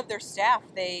lot of their staff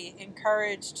they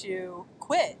encourage to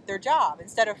quit their job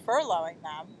instead of furloughing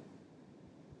them.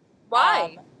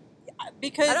 Why?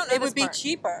 Because it would be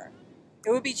cheaper.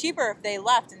 It would be cheaper if they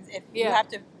left, and if you have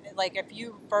to, like, if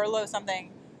you furlough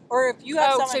something, or if you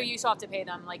have someone. So you still have to pay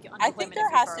them, like, I think there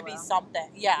has to be something.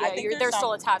 Yeah, I think they're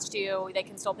still attached to you. They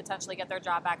can still potentially get their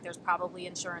job back. There's probably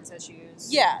insurance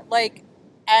issues. Yeah, like,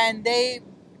 and they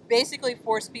basically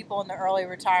force people into early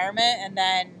retirement, and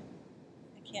then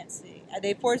I can't see.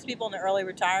 They forced people into early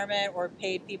retirement or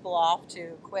paid people off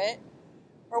to quit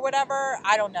or whatever.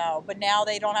 I don't know. But now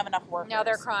they don't have enough workers. Now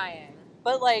they're crying.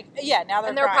 But, like, now they're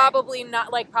And they're crying. probably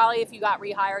not, like, probably if you got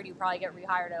rehired, you probably get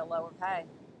rehired at a lower pay.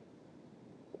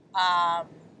 I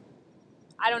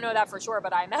don't know that for sure,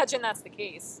 but I imagine that's the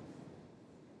case.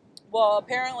 Well,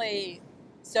 apparently,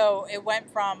 so it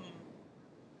went from,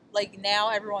 like, now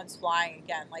everyone's flying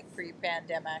again, like,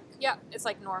 pre-pandemic. Yeah, it's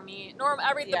like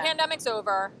the pandemic's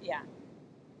over. Yeah.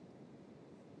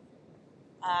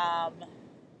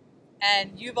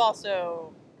 And you've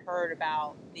also heard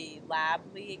about the lab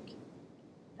leak.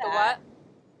 The what?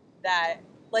 That,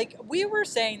 like, we were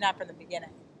saying that from the beginning.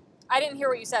 I didn't hear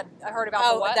what you said. I heard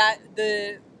about the what?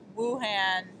 The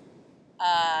Wuhan,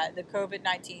 the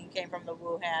COVID-19 came from the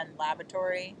Wuhan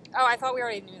laboratory. Oh, I thought we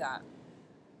already knew that.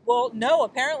 Well, no,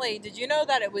 apparently, did you know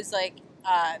that it was, like,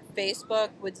 Facebook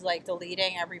was, like,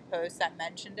 deleting every post that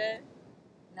mentioned it?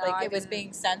 No, like, it was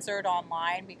being censored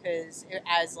online because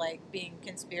as, like, being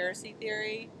conspiracy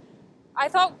theory. I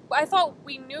thought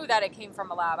we knew that it came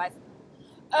from a lab.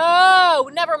 Oh,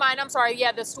 never mind. I'm sorry.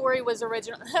 Yeah, the story was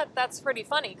original. That's pretty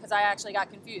funny because I actually got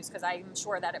confused because I'm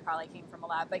sure that it probably came from a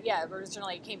lab. But yeah,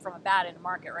 originally it came from a bat in a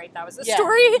market, right? That was the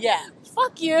story? Yeah.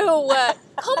 Fuck you.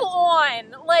 Come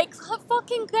on. Like,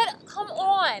 come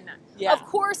on. Yeah. Of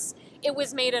course it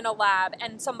was made in a lab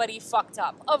and somebody fucked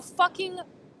up. Of fucking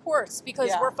course,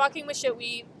 because we're fucking with shit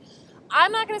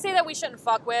I'm not going to say that we shouldn't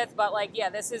fuck with, but, like, yeah,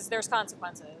 there's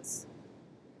consequences.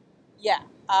 Yeah.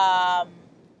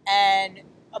 And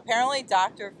apparently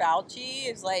Dr. Fauci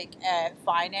is like a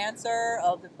financer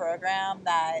of the program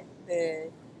that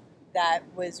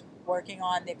was working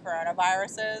on the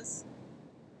coronaviruses.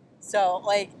 So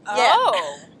like, yeah.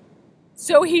 Oh.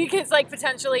 So he gets like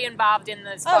potentially involved in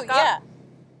this fuck up?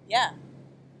 Yeah.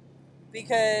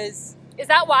 Because is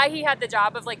that why he had the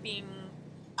job of like being?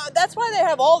 That's why they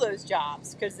have all those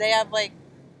jobs, because they have like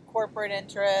corporate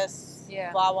interests.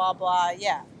 Yeah. Blah blah blah.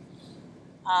 Yeah.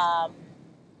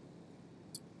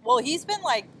 Well, he's been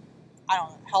like, I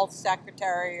don't know, health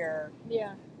secretary or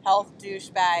health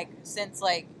douchebag since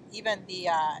like even the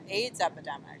AIDS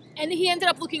epidemic. And he ended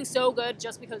up looking so good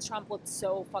just because Trump looked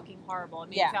so fucking horrible. And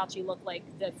made Fauci look like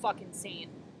the fucking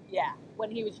saint. Yeah. When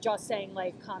he was just saying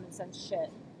like common sense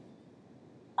shit.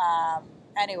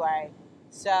 Anyway,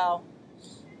 so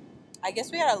I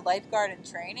guess we had a lifeguard in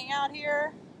training out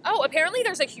here. Oh, apparently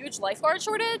there's a huge lifeguard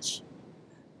shortage.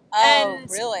 Oh,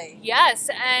 really? Yes,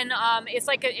 and it's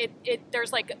like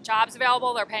there's like jobs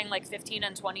available. They're paying like $15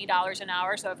 and $20 an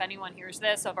hour. So if anyone hears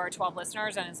this of our 12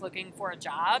 listeners and is looking for a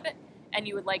job, and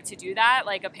you would like to do that,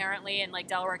 like apparently in like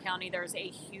Delaware County, there's a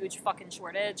huge fucking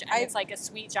shortage, and it's like a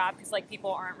sweet job because like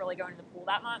people aren't really going to the pool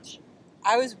that much.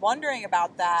 I was wondering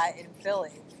about that in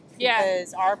Philly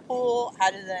because our pool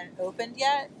hadn't opened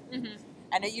yet,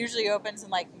 and it usually opens in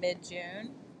like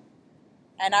mid-June.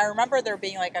 And I remember there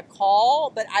being like a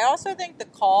call, but I also think the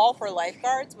call for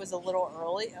lifeguards was a little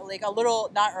early, like a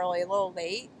little, not early, a little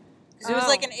late. Because it was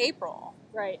like in April.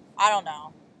 Right. I don't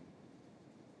know.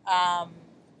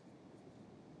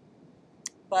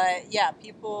 But yeah,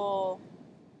 people.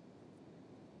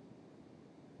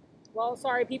 Well,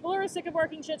 sorry, people are sick of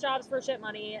working shit jobs for shit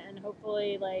money, and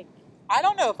hopefully, like. I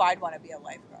don't know if I'd want to be a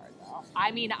lifeguard, though.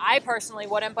 I mean, I personally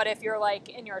wouldn't, but if you're, like,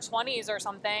 in your 20s or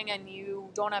something and you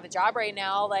don't have a job right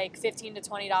now, like, $15 to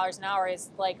 $20 an hour is,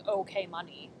 like, okay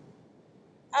money.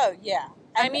 Oh, yeah.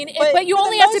 I mean, but you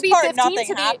only have to be 15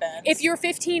 to be... happens. If you're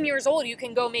 15 years old, you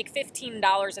can go make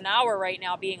 $15 an hour right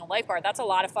now being a lifeguard. That's a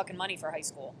lot of fucking money for high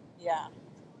school. Yeah.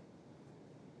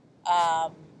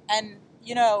 And,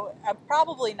 you know,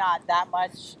 probably not that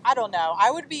much. I don't know.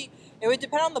 It would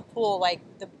depend on the pool. Like,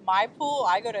 my pool,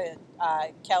 I go to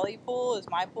Kelly Pool is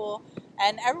my pool,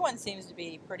 and everyone seems to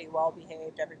be pretty well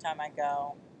behaved every time I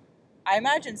go. I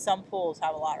imagine some pools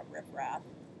have a lot of riffraff.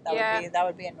 That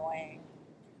would be annoying.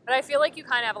 But I feel like you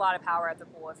kind of have a lot of power at the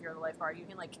pool if you're the lifeguard. You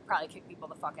can, like, probably kick people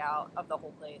the fuck out of the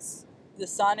whole place. The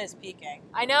sun is peaking.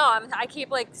 I know. I keep,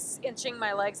 like, inching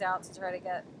my legs out to try to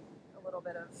get a little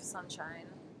bit of sunshine.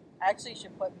 I actually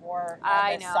should put more.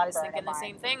 I know. I was thinking the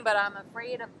same thing, but I'm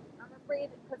afraid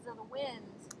because of the wind.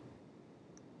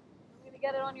 I'm gonna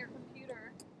get it on your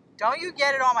computer. Don't you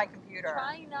get it on my computer?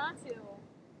 Try not to.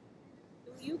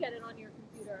 Don't you get it on your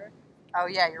computer? Oh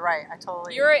yeah, you're right. I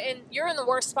totally. You're in the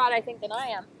worse spot I think than I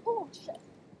am. Oh shit.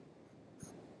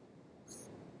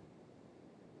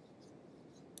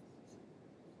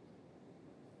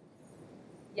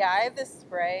 Yeah, I have this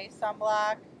spray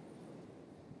sunblock.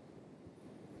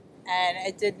 And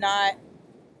it did not.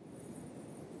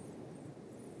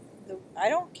 I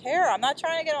don't care. I'm not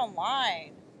trying to get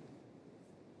online.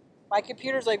 My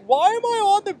computer's like, why am I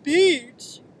on the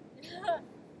beach?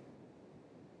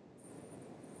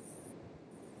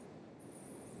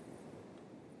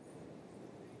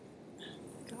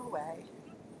 Go away.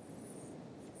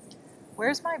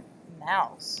 Where's my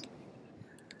mouse?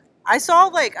 I saw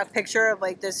like a picture of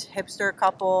like this hipster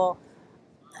couple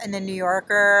in the New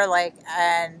Yorker, like,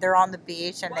 and they're on the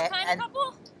beach, and what kind of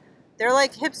couple? They're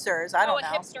like hipsters. I don't know.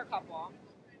 A hipster couple.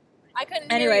 I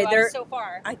couldn't anyway, hear you. I was so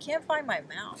far. I can't find my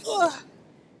mouse.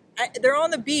 They're on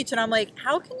the beach, and I'm like,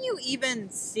 how can you even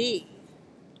see?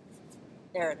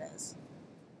 There it is.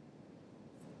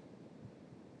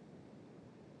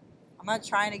 I'm not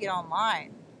trying to get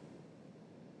online.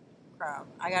 Chrome.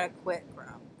 I gotta quit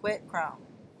Chrome. Quit Chrome.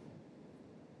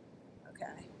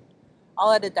 Okay.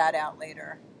 I'll edit that out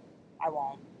later. I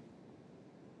won't.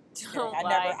 Don't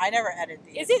I never edit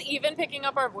these. Is it even picking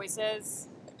up our voices?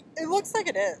 It looks like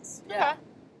it is. Okay.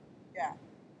 Yeah.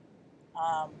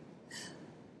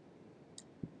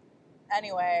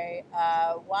 Anyway,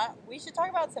 we should talk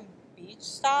about some beach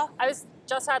stuff. I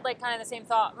just had like kind of the same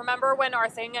thought. Remember when our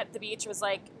thing at the beach was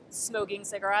like smoking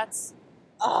cigarettes?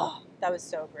 Oh, that was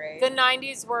so great. The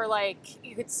 90s were like,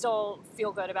 you could still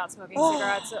feel good about smoking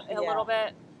cigarettes a little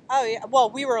bit. Oh, yeah. Well,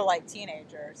 we were like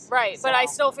teenagers. Right. So. But I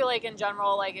still feel like in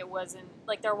general, like it wasn't,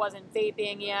 like there wasn't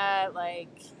vaping yet. Like.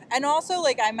 And also,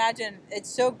 like, I imagine it's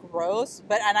so gross,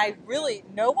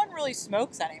 no one really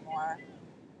smokes anymore.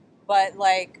 But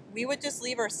like, we would just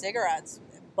leave our cigarettes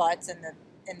butts in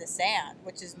the sand,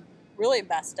 which is really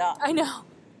messed up. I know.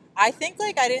 I think,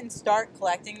 like, I didn't start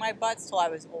collecting my butts till I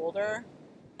was older.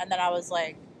 And then I was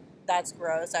like, that's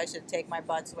gross. I should take my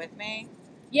butts with me.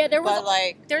 Yeah, there was. But,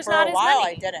 like, there's for not a as while,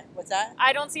 many. I didn't. What's that?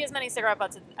 I don't see as many cigarette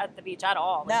butts at the beach at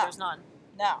all. Like, No. There's none.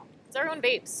 No. Because everyone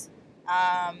vapes.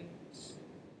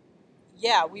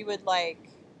 Yeah, we would, like...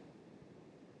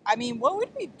 I mean, what would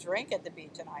we drink at the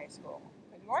beach in high school?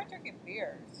 Like, we weren't drinking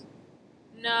beers.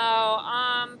 No,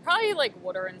 probably like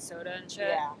water and soda and shit.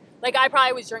 Yeah. Like I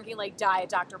probably was drinking like Diet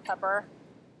Dr. Pepper.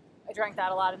 I drank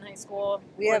that a lot in high school.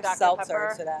 We or have Dr. seltzer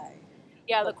Pepper. today.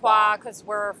 Yeah, the Qua, because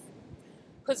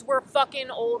we're fucking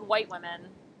old white women,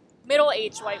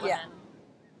 middle-aged white women,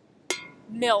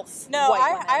 MILF. No,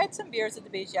 white women. I had some beers at the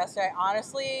beach yesterday.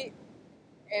 Honestly,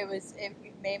 it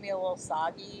made me a little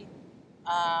soggy.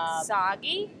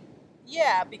 Soggy.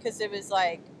 Yeah, because it was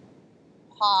like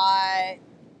hot.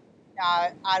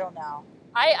 I don't know.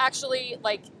 I actually,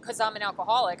 like, because I'm an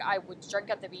alcoholic, I would drink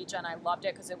at the beach and I loved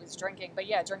it because it was drinking. But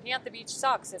yeah, drinking at the beach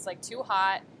sucks. It's like too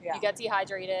hot. Yeah. You get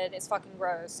dehydrated. It's fucking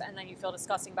gross. And then you feel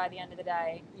disgusting by the end of the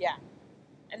day. Yeah.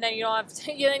 And then you don't have to,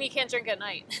 then you can't drink at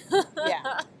night.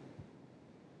 Yeah.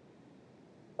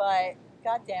 But,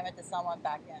 god damn it, the sun went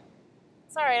back in.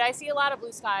 It's all right. I see a lot of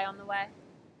blue sky on the way.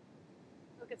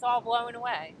 Look, it's all blowing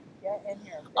away. Get in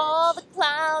here, bitch. All the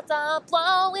clouds are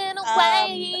blowing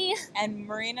away. And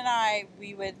Maureen and I,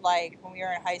 we would, like, when we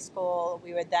were in high school,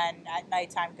 we would then at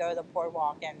nighttime go to the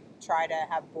boardwalk and try to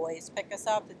have boys pick us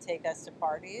up to take us to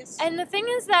parties. And the thing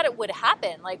is that it would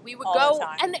happen. Like, we would All the go,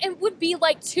 time. and it would be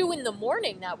like 2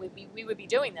 a.m. that we would be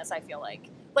doing this, I feel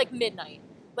like midnight.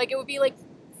 Like, it would be like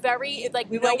very, like,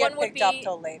 we no wouldn't one get would picked be. up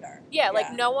till later. Yeah,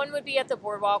 like no one would be at the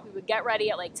boardwalk. We would get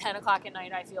ready at like 10 o'clock at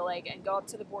night, I feel like, and go up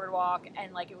to the boardwalk,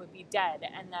 and like it would be dead.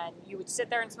 And then you would sit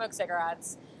there and smoke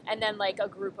cigarettes, and then like a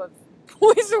group of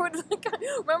boys would like,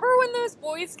 remember when those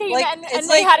boys came Like, and it's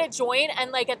they like- had a joint,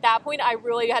 and like at that point I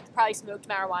really had probably smoked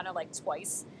marijuana like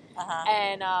twice. Uh-huh.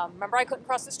 And remember I couldn't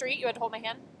cross the street? You had to hold my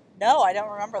hand? No, I don't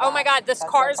remember that. Oh my God, the That's so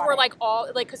cars were funny. like all,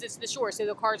 like, because it's the shore, so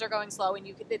the cars are going slow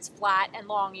and it's flat and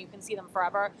long, you can see them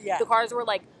forever. Yeah. The cars were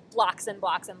like blocks and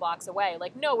blocks and blocks away,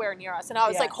 like nowhere near us. And I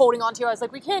was Yeah. like holding on to you, I was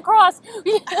like, we can't cross.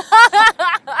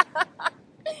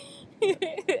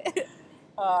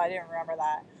 Oh, I didn't remember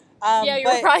that. Yeah, you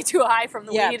were probably too high from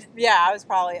the weed. Yeah, I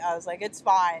was like, it's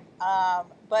fine.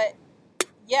 But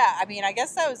yeah, I mean, I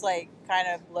guess that was like kind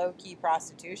of low-key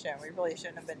prostitution. We really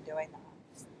shouldn't have been doing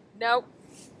that. Nope.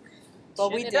 But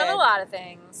Shouldn't we have did. done a lot of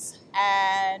things.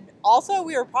 And also,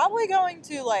 we were probably going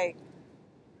to, like,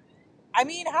 I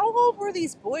mean, how old were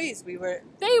these boys? They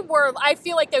were, I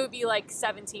feel like they would be like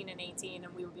 17 and 18,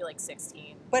 and we would be like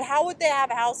 16. But how would they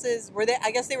have houses?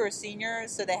 I guess they were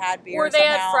seniors, so they had beer Or they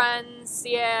somehow. had friends,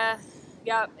 yeah.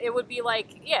 Yeah, it would be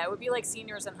like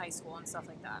seniors in high school and stuff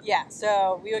like that. Yeah,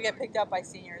 so we would get picked up by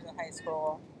seniors in high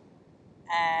school.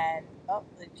 And,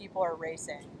 the people are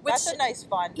racing. That's a nice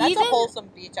fun. That's a wholesome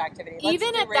beach activity. Let's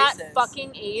Even do at races. that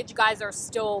fucking age, guys are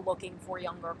still looking for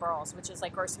younger girls, which is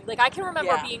like gross to me. Like, I can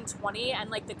remember Yeah. being 20 and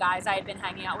like the guys I had been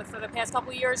hanging out with for the past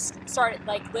couple of years started,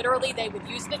 like, literally they would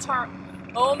use the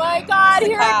term, oh my God, The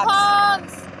here cops.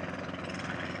 it comes.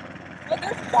 But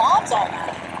there's bombs on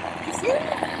that. You see it?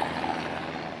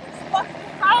 There's fucking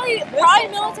Probably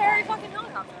missiles military on fucking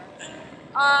helicopter.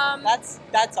 that.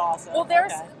 That's awesome. Well,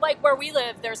 there's, Okay. like, where we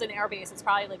live, there's an air base. It's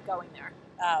probably, like, going there.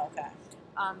 Oh, okay.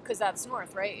 Because that's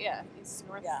north, right? Yeah, it's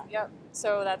north. Yeah. Yep.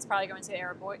 So that's probably going to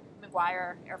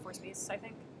McGuire Air Force Base, I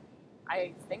think.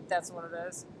 I think that's what it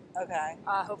is. Okay.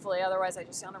 Hopefully, otherwise I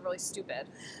just sounded really stupid.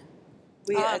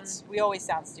 We always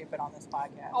sound stupid on this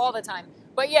podcast. All the time.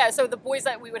 But yeah, so the boys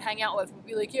that we would hang out with would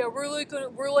be like, yeah, we're looking,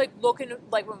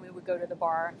 like when we would go to the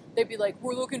bar, they'd be like,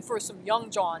 we're looking for some young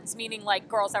Johns, meaning like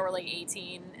girls that were like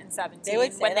 18 and 17 They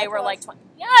would say when that they to were us? like 20.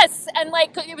 Yes! And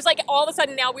like, it was like all of a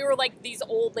sudden now we were like these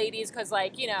old ladies because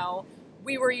like, you know,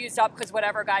 we were used up because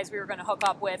whatever guys we were going to hook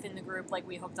up with in the group, like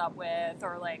we hooked up with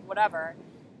or like whatever.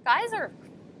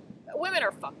 Women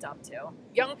are fucked up too.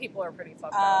 Young people are pretty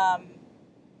fucked up.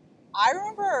 I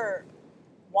remember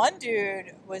one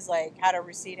dude was like had a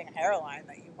receding hairline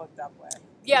that you hooked up with.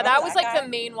 Yeah, Remember that was like guy? the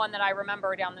main one that I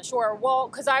remember down the shore. Well,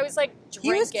 because I was like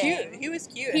drinking. He was cute. He was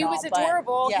cute. He and was all, but,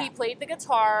 adorable. yeah. He played the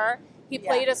guitar. He Yeah.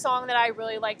 played a song that I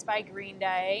really liked by Green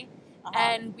Day. Uh-huh.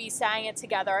 And we sang it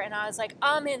together, and I was like,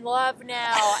 I'm in love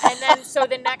now. And then, so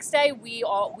the next day, we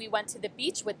went to the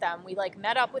beach with them. We like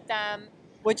met up with them.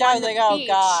 Which I was on the like, oh beach.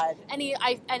 god. And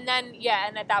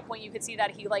and at that point you could see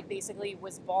that he like basically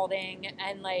was balding,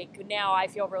 and like now I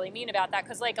feel really mean about that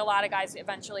because like a lot of guys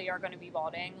eventually are going to be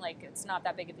balding. Like it's not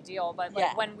that big of a deal, but like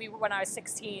Yeah. when I was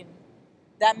 16,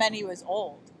 That meant he was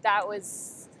old. that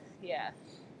was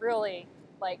really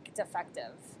like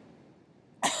defective.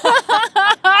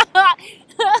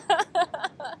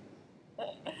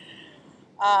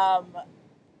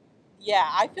 Yeah,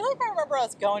 I feel like I remember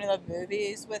us going to the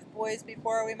movies with boys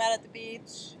before we met at the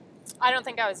beach. I don't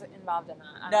think I was involved in that.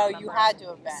 I No, don't you remember had the to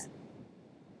have movies. been.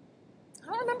 I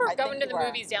don't remember I going think to you the were.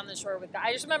 movies down the shore with guys.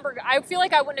 I just remember, I feel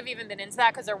like I wouldn't have even been into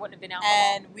that because there wouldn't have been alcohol.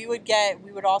 And we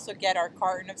would also get our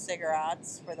carton of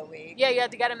cigarettes for the week. Yeah, you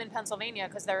had to get them in Pennsylvania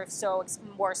because they're so much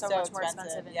more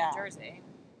expensive in yeah. New Jersey.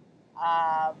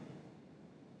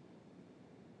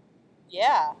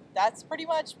 Yeah, that's pretty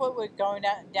much what going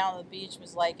down to the beach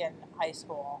was like in high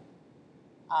school.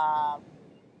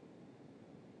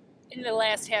 In the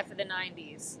last half of the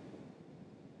 90s.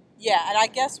 Yeah, and I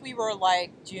guess we were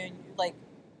like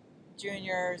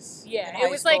juniors. Yeah, in it high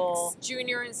was school like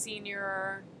junior and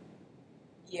senior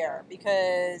year,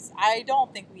 because I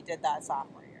don't think we did that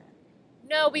sophomore year.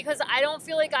 No, because I don't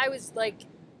feel like I was like,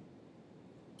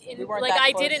 We weren't like that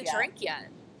I close didn't yet. drink yet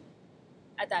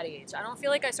at that age. I don't feel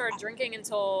like I started drinking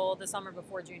until the summer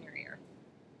before junior year.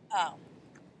 Oh.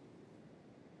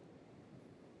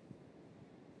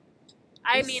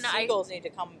 I These mean, seagulls need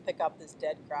to come and pick up this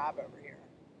dead crab over here.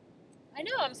 I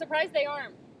know. I'm surprised they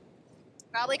aren't.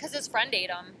 Probably because his friend ate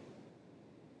them.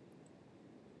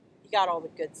 He got all the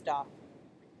good stuff.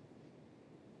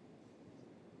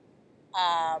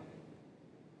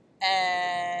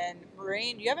 And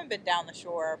Maureen, you haven't been down the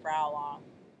shore for how long?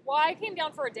 Well, I came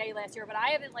down for a day last year, but I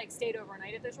haven't like stayed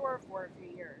overnight at the shore for a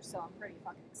few years, so I'm pretty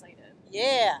fucking excited.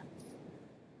 Yeah.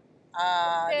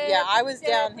 Yeah, I was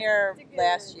down here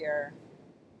last year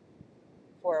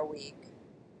for a week.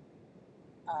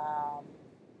 I'm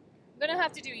gonna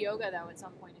have to do yoga though at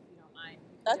some point if you don't mind.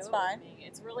 You can That's do it with fine. me.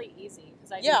 It's really easy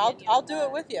because I Yeah, do yin I'll yoga. do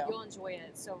it with you. You'll enjoy it.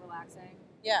 It's so relaxing.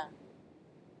 Yeah.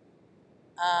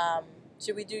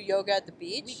 Should we do yoga at the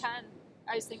beach? We can.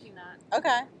 I was thinking that.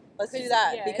 Okay, let's do 'Cause,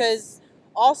 that. yeah, because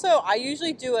also, I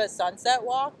usually do a sunset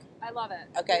walk. I love it.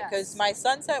 Okay, because my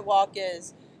sunset walk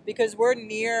is, because we're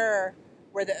near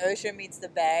where the ocean meets the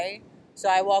bay, so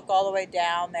I walk all the way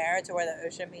down there to where the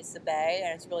ocean meets the bay,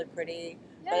 and it's really pretty.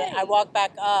 But Yay. I walk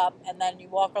back up, and then you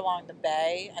walk along the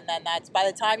bay, and then that's, by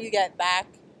the time you get back,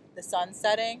 the sun's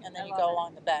setting, and then I you love go it.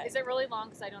 along the bay. Is it really long?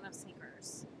 Because I don't have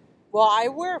sneakers. Well, I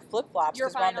wear flip-flops You're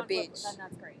because we're fine on the beach. Then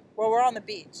that's great. Well, we're on the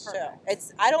beach, so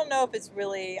Perfect. I don't know if it's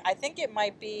really, I think it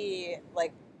might be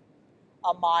like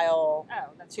a mile,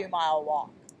 Oh, that's 2 fine. mile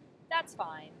walk. That's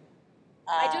fine.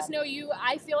 I just know you.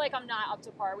 I feel like I'm not up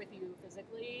to par with you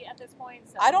physically at this point.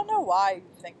 So. I don't know why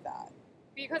you think that.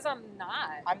 Because I'm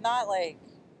not. I'm not like,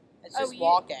 it's just you-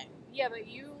 walking. Yeah, but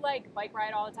you like bike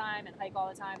ride all the time and hike all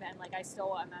the time, and like I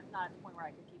still am not at the point where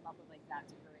I could keep up with like that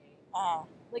degree.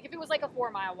 Like if it was like a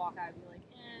 4 mile walk, I'd be like,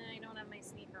 I don't have my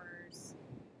sneakers.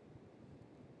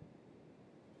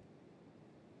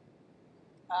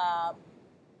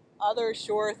 Other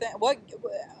shore thing. What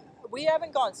we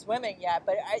haven't gone swimming yet,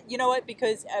 but you know what?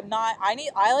 Because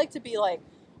I like to be like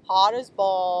hot as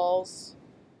balls.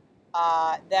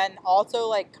 Then also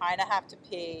like kind of have to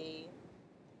pee.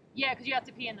 Yeah, because you have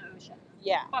to pee in the ocean.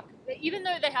 Yeah. Fuck. Even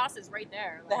though the house is right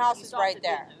there. The like, house you is still have right to pee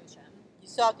there. in the ocean. You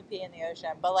still have to pee in the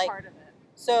ocean, but like Part of it.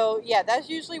 so yeah, that's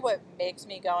usually what makes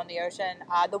me go in the ocean.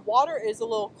 The water is a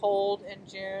little cold in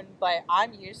June, but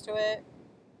I'm used to it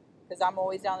because I'm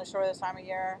always down the shore this time of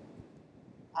year.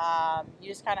 You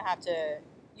just kind of have to,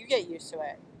 you get used to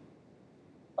it.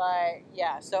 But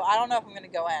yeah, so I don't know if I'm going to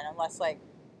go in unless like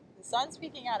the sun's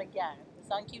peeking out again. If the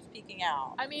sun keeps peeking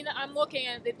out. I mean, I'm looking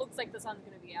and it looks like the sun's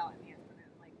going to be out in the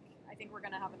afternoon. Like, I think we're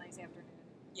going to have a nice afternoon.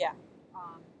 Yeah.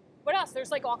 What else? There's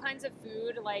like all kinds of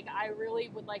food. Like, I really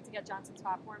would like to get Johnson's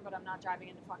popcorn, but I'm not driving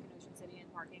into fucking Ocean City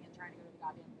and parking and trying to go to the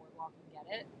goddamn boardwalk and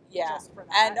get it. Yeah. Just for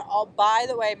that. And by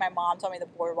the way, my mom told me the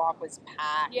boardwalk was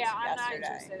packed yeah, I'm yesterday. not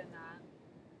interested in that.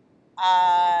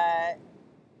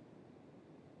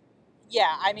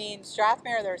 Yeah, I mean,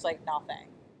 Strathmere, there's like nothing.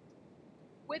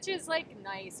 Which is like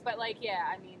nice, but like, yeah,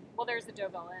 I mean, well, there's the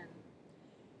Deauville Inn.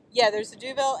 Yeah, there's the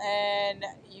Deauville Inn.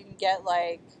 You can get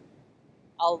like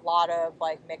a lot of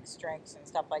like mixed drinks and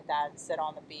stuff like that and sit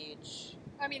on the beach.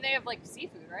 I mean, they have like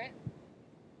seafood, right?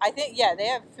 I think, yeah, they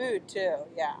have food too,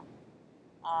 yeah.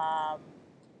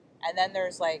 And then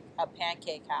there's like a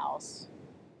pancake house.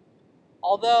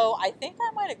 Although I think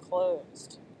that might have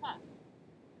closed. Huh.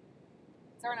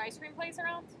 Is there an ice cream place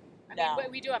around? I No.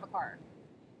 mean, we do have a car.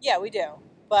 Yeah, we do.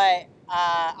 But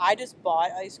I just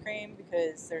bought ice cream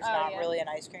because there's Oh, not yeah. really an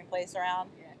ice cream place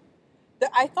around. Yeah.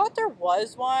 I thought there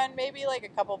was one, maybe like a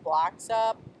couple blocks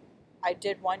up. I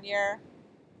did one year.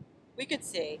 We could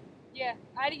see. Yeah,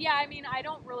 I mean, I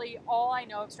don't really. All I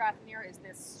know of Strathmere is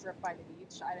this strip by the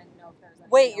beach. I didn't know if there's.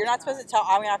 Wait, you're not supposed to tell.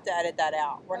 I'm gonna have to edit that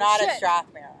out. We're Oh, not at shit.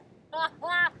 Strathmere.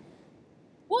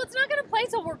 Well, it's not going to play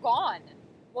till we're gone.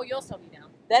 Well, you'll still be down.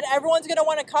 Then everyone's going to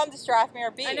want to come to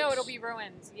Strathmere Beach. I know, it'll be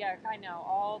ruined. Yeah, I know.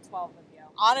 All 12 of you.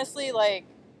 Honestly, like,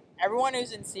 everyone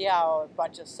who's in Seattle are a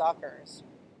bunch of suckers.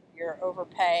 You're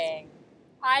overpaying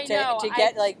I know. to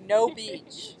get, like, no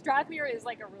beach. Strathmere is,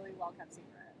 like, a really well-kept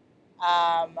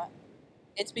secret.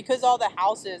 It's because all the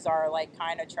houses are, like,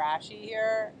 kind of trashy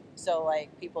here. So,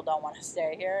 like, people don't want to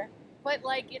stay here. But,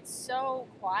 like, it's so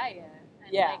quiet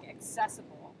and, Yeah. like,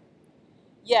 accessible.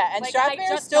 Yeah, and like, Strathmere I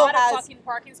just still got has a fucking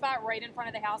parking spot right in front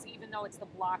of the house, even though it's the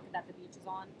block that the beach is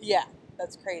on. Yeah,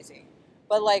 that's crazy.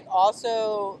 But like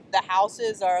also the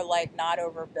houses are like not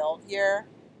overbuilt here.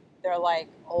 They're like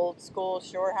old school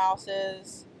shore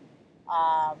houses.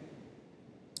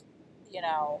 You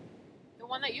know, The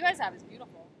one that you guys have is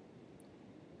beautiful.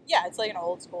 yeah, it's like an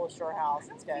old school shore house.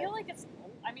 I It's don't good. feel like it's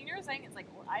old. I mean, you're saying it's like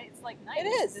old. It's like nice. It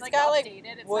is. It's It's got, like,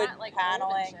 updated. It's wood not like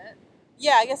paneling. old and shit.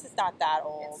 Yeah, I guess it's not that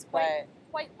old, It's but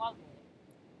quite lovely.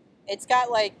 it's got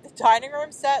like the dining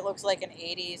room set looks like an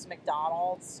 80s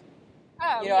McDonald's.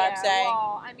 Oh, You know what I'm saying?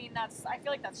 Well, I mean, I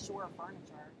feel like that's shore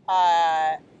furniture.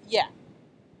 Yeah,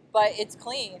 but it's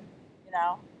clean, you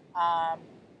know, and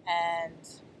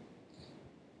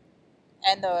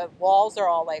the walls are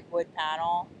all like wood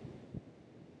panel.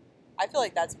 I feel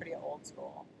like that's pretty old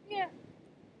school. Yeah.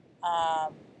 Um,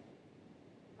 Oh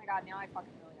my god, now I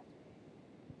fucking really have to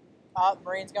pee. oh,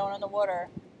 Marine's going in the water.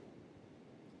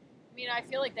 I mean, I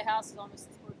feel like the house is almost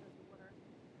as close as the water.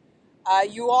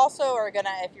 You also are gonna,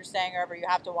 if you're staying over, you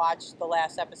have to watch the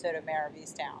last episode of Mayor of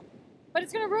Easttown. But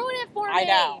it's gonna ruin it for me. I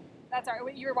know. That's all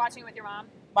right. You were watching it with your mom?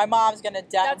 My mom's gonna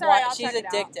That's all right, I'll she's check it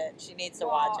out. addicted. She needs to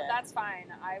Well, watch it. that's fine.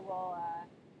 I will,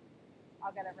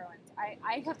 I'll get it ruined.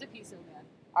 I have to pee so bad.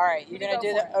 All right, We you're can gonna go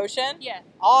do for the it. ocean? Yeah.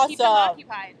 Awesome. Keep them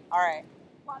occupied. All right.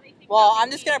 While they think Well, about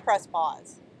I'm just me. gonna press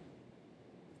pause.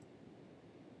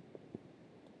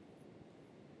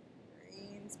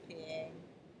 Green's peeing.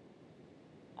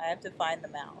 I have to find the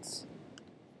mouse.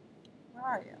 Where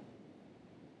are you?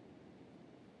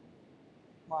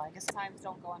 Well, I guess Sometimes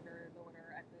don't go under the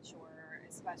water at the shore,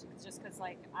 especially just because,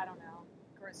 like, I don't know,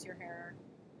 gross your hair.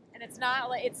 And it's not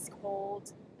like it's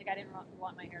cold. Like, I didn't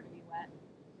want my hair to be wet.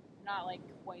 I'm not like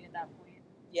quite at that point.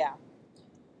 yeah.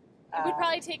 It would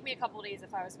probably take me a couple of days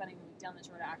if I was spending the week down the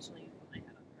shore to actually put my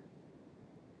head under.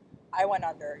 I went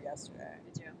under yesterday.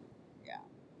 Did you?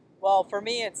 Well, for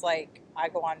me, it's like I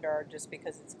go under just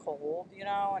because it's cold, you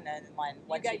know, and then once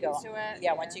get you go, used to it.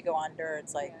 yeah, once you go under,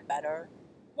 it's like Yeah. better.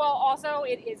 Well, also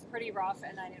it is pretty rough,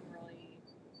 and I didn't really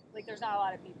like. There's not a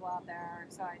lot of people out there,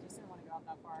 so I just didn't want to go out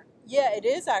that far. Yeah, it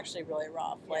is actually really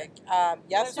rough. Yeah. Like There's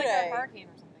yesterday. like a hurricane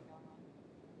or something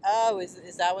going on. Oh,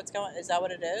 is that what's going? Is that what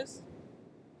it is?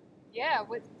 Yeah,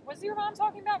 was your mom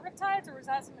talking about riptides, or was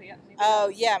that somebody else? Maybe Oh that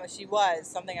was- yeah, but she was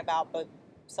something about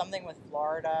something with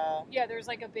Florida. Yeah, there's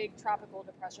like a big tropical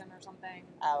depression or something.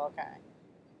 Oh, okay.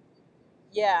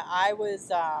 Yeah, I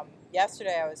was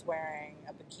yesterday. I was wearing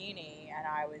a bikini and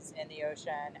I was in the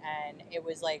ocean, and it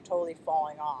was like totally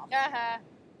falling off, Uh-huh.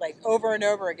 like over and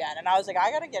over again. And I was like,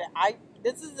 I gotta get it.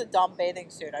 This is a dumb bathing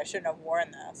suit. I shouldn't have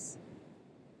worn this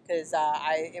because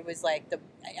it was like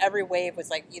every wave was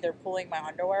like either pulling my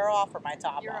underwear off or my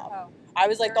top off. I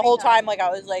was like the dirty whole top. time, like I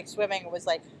was like swimming. It was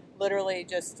like literally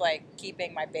just like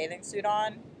keeping my bathing suit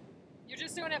on. You're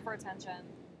just doing it for attention.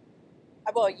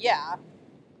 Well, yeah.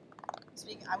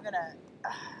 I'm gonna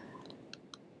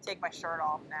take my shirt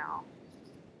off now.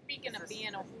 Speaking of This is-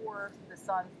 being a whore. The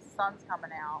sun's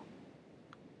coming out.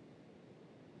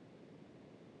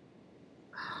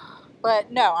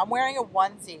 But no, I'm wearing a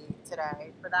onesie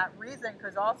today for that reason.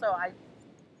 Because also I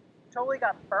totally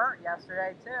got burnt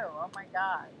yesterday too. Oh my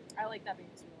god. I like that being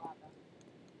a lot though.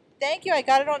 Thank you. I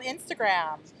got it on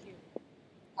Instagram. It's cute.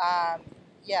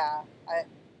 Yeah.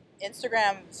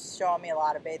 Instagram's showing me a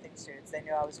lot of bathing suits. They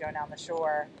knew I was going down the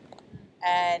shore.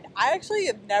 And I actually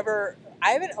I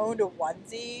haven't owned a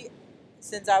onesie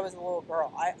since I was a little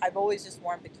girl. I've always just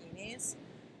worn bikinis.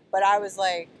 But I was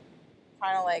like,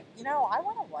 kind of like, I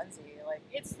want a onesie. Like,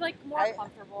 It's like more I-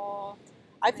 comfortable.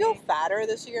 I feel Right. fatter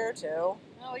this year too.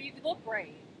 No, you look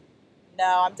great.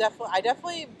 No, I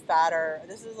definitely fatter.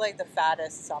 This is like the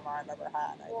fattest summer I've ever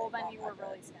had. I Well, think, then on you were record.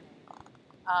 really skinny.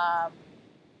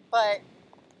 But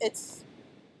it's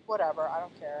whatever. I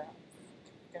don't care.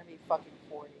 I'm gonna be fucking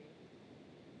 40.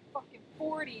 Fucking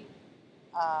 40.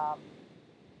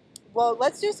 Well,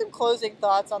 let's do some closing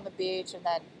thoughts on the beach, and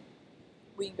then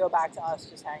we can go back to us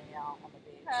just hanging out on the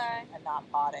beach Okay. and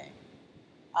not potting.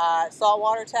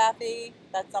 Saltwater taffy.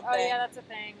 That's something. Oh yeah, that's a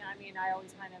thing. I mean, I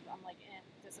always I'm like,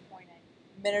 disappointing.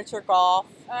 Miniature golf.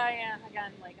 Oh yeah,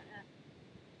 again, like,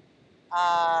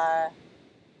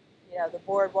 you know, the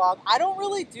boardwalk. I don't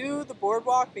really do the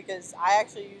boardwalk because I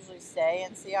actually usually stay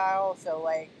in Sea Isle. So,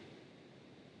 like,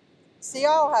 Sea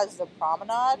Isle has the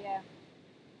promenade, Yeah.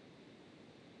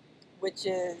 which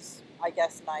is, I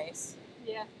guess, nice.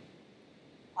 Yeah.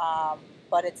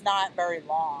 But it's not very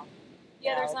long.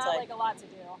 Yeah, You know, there's it's not like a lot to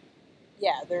do.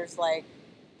 Yeah, there's like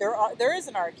there is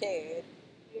an arcade.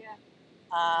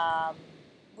 Yeah.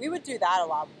 We would do that a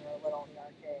lot when we were little in the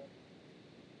arcade.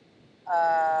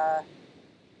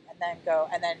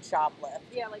 And then shoplift.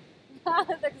 Yeah, like because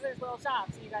there's little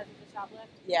shops and you guys would just shoplift.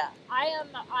 Yeah.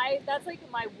 That's like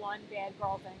my one bad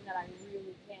girl thing that I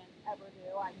really can't ever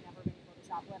do. I've never been able to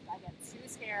shoplift. I get too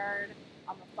scared.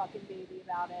 I'm a fucking baby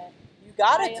about it. You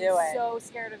gotta do it. I am so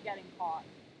scared of getting caught.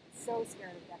 So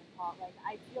scared of getting caught. Like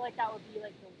I feel like that would be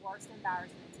like the worst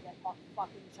embarrassment to get caught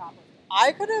fucking shoplifting.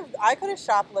 I could have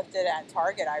shoplifted at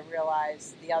Target. I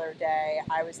realized the other day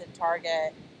I was in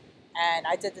Target and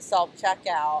I did the self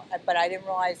checkout, but I didn't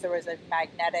realize there was a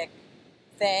magnetic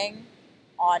thing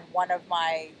on one of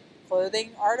my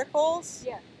clothing articles.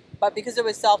 Yeah. But because it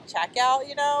was self checkout,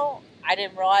 you know, I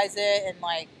didn't realize it, and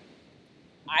like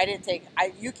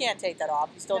you can't take that off.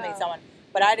 You still need someone.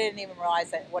 But I didn't even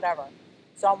realize that. Whatever.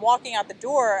 So I'm walking out the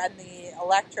door, and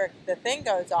the thing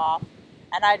goes off,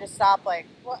 and I just stop like,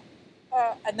 what?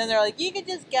 And then they're like, you can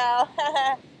just go.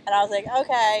 And I was like,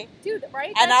 okay. Dude,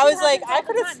 right? And I was like, I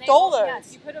could have stole those.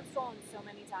 Yes, you could have stolen so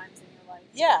many times in your life.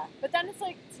 Yeah. But then it's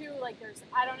like, too, like,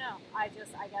 I don't know. I guess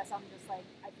I'm just like,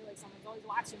 I feel like someone's always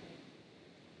watching me.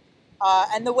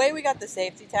 And the way we got the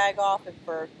safety tag off, and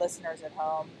for listeners at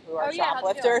home who are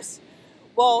shoplifters,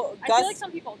 I feel like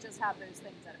some people just have those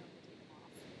things at home to take them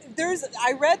off.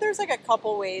 I read there's like a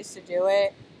couple ways to do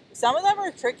it. Some of them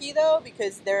are tricky though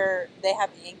because they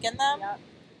have ink in them. Yep.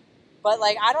 But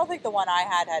like I don't think the one I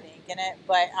had ink in it.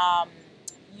 But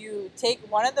you take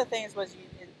one of the things was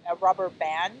a rubber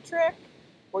band trick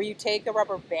where you take a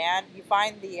rubber band, you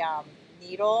find the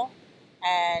needle,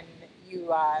 and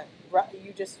you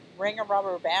just ring a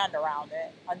rubber band around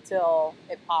it until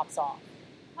it pops off.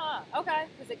 Huh, okay,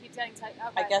 because it keeps getting tight.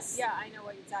 Okay. I guess. Yeah, I know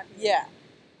what you're talking about. Yeah.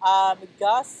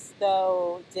 Gus,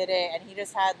 though, did it, and he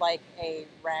just had, like, a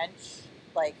wrench,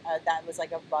 like, that was,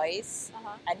 like, a vise,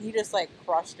 and he just, like,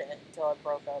 crushed it until it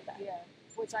broke open. Yeah,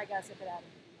 which I guess if it hadn't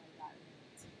been like that.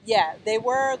 Yeah, they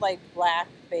were, like, black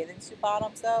bathing suit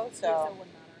bottoms, though, so it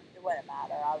wouldn't matter. It wouldn't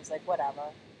matter. I was like,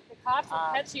 whatever. The cops will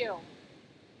catch you.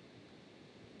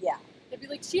 Yeah. They'd be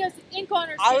like, she has ink on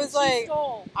her skin, I was like,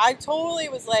 stole. I totally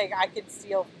was like, I could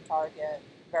steal from Target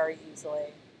very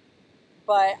easily.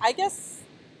 But I guess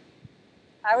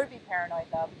I would be paranoid,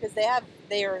 though, because they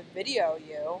video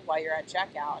you while you're at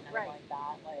checkout and everything like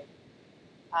that. Like,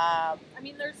 I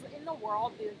mean, there's, in the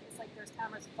world, it's like there's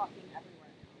cameras fucking everywhere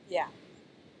now. Yeah.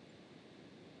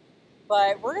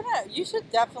 But we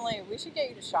should get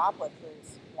you to shoplift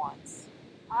these once.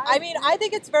 I mean, I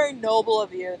think it's very noble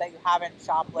of you that you haven't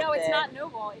shoplifted. No, it's not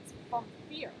noble. It's from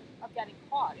fear of getting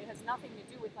caught. It has nothing to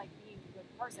do with, like, being a good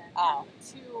person. Oh.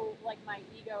 Like, my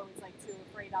ego is, like, too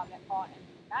afraid I'll get caught and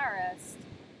be embarrassed.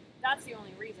 That's the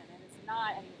only reason. It is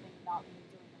not anything about me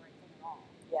doing the right thing at all.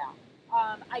 Yeah.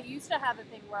 I used to have a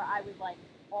thing where I would, like,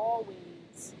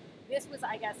 always... This was,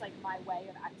 I guess, like, my way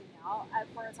of acting out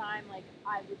for a time. Like,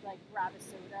 I would, like, grab a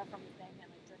soda from the thing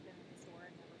and, like, drink it in the store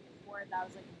and never pay for it. That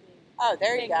was, like, a big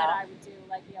thing that I would do,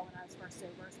 like, when I was first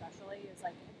sober, especially, is,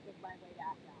 like, my way to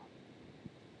act out.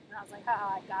 And I was like,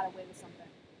 haha, I got away with something.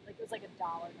 Like, it was, like,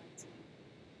 $1.19.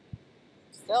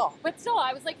 Still. But still,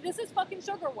 I was like, this is fucking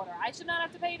sugar water. I should not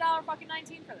have to pay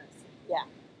 $1.19 for this. Yeah.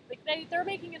 Like, they're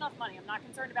making enough money. I'm not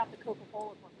concerned about the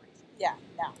Coca-Cola Corporation. Yeah,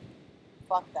 no.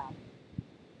 Fuck them.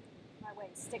 My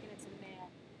way, sticking it to the man.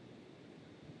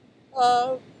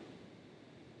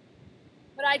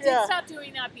 But I did stop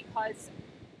doing that because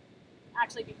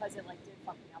it, like, did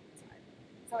fuck me up inside.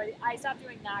 So I stopped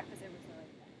doing that because it was the right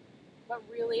thing. But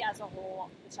really, as a whole,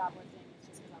 the shoplifting is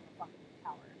just because I'm a fucking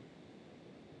coward.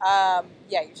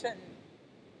 Yeah, you shouldn't.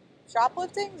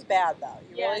 Shoplifting's bad, though.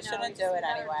 You really shouldn't do it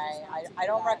anyway. I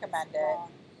don't recommend it.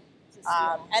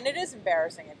 And it is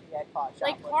embarrassing if you get caught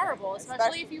shoplifting. Like, horrible,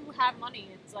 especially if you have money.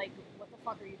 It's like, what the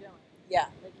fuck are you doing? Yeah.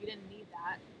 Like, you didn't need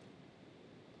that.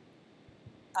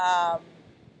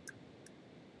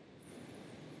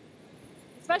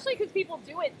 Especially because people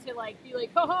do it to, like, be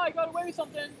like, haha, I got away with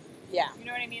something. Yeah. You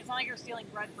know what I mean? It's not like you're stealing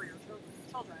bread for your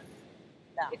children.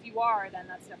 No. If you are, then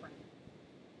that's different.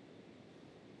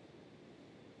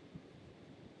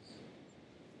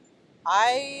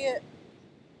 I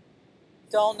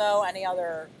don't know any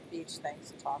other beach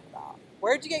things to talk about.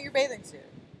 Where'd you get your bathing suit?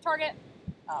 Target.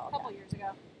 Oh, okay. A couple years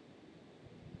ago.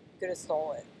 Could have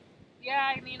stole it.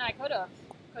 Yeah, I mean, I could have.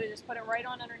 Could have just put it right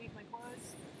on underneath my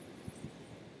clothes.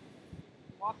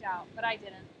 Walked out, but I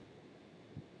didn't.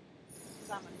 Because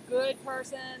I'm a good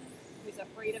person who's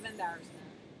afraid of embarrassment.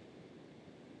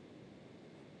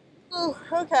 Ooh,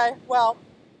 okay, well.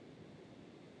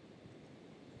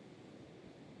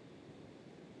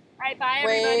 All right, bye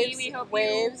everybody. We hope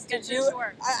waves. you get through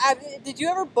short. Did you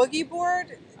ever boogie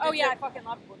board? I fucking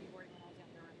loved boogie boarding when I was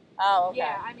younger. Oh, okay.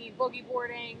 Yeah, I mean boogie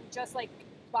boarding, just like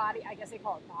body. I guess they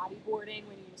call it body boarding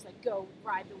when you just like go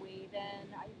ride the wave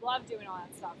in. I loved doing all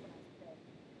that stuff when I was a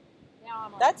kid. Now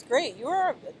I'm like, That's great.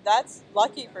 That's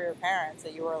lucky for your parents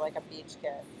that you were like a beach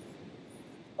kid.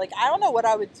 Like, I don't know what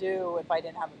I would do if I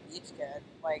didn't have a beach kid.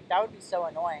 Like, that would be so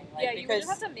annoying. Like, yeah, you would just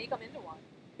have to make them into one.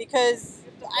 Because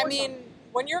I mean,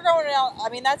 when you're going out, I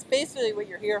mean, that's basically what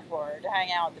you're here for, to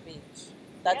hang out at the beach.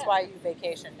 That's why you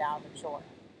vacation down the shore.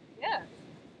 Yeah.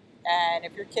 And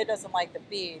if your kid doesn't like the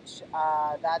beach,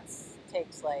 that's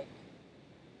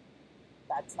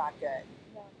not good.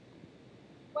 Yeah.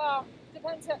 Well,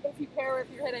 depends if you care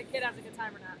if your kid has a good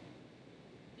time or not.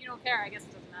 If you don't care, I guess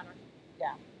it doesn't matter.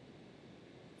 Yeah.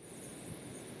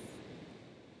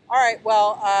 All right.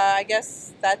 Well, I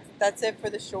guess that's it for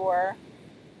the shore.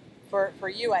 For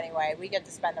you anyway, we get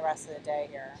to spend the rest of the day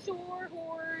here. Shore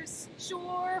whores.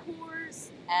 Shore whores.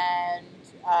 And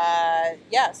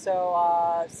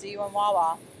so see you in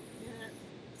Wawa.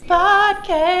 Yeah.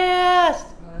 Podcast.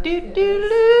 Do do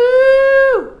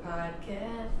do.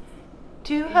 Podcast.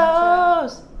 Two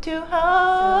hoes.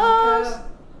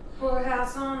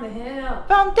 Whorehouse on the hill.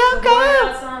 From The Delco.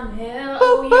 whorehouse on the hill. Boo,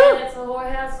 Oh boo. yeah, it's a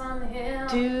whorehouse on the hill.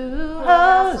 Two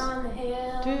Whorehouse hoes. on the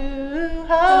hill. Two Don't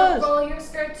hoes. roll your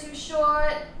skirt too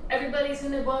short. Everybody's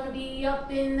gonna wanna be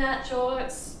up in that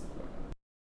shorts.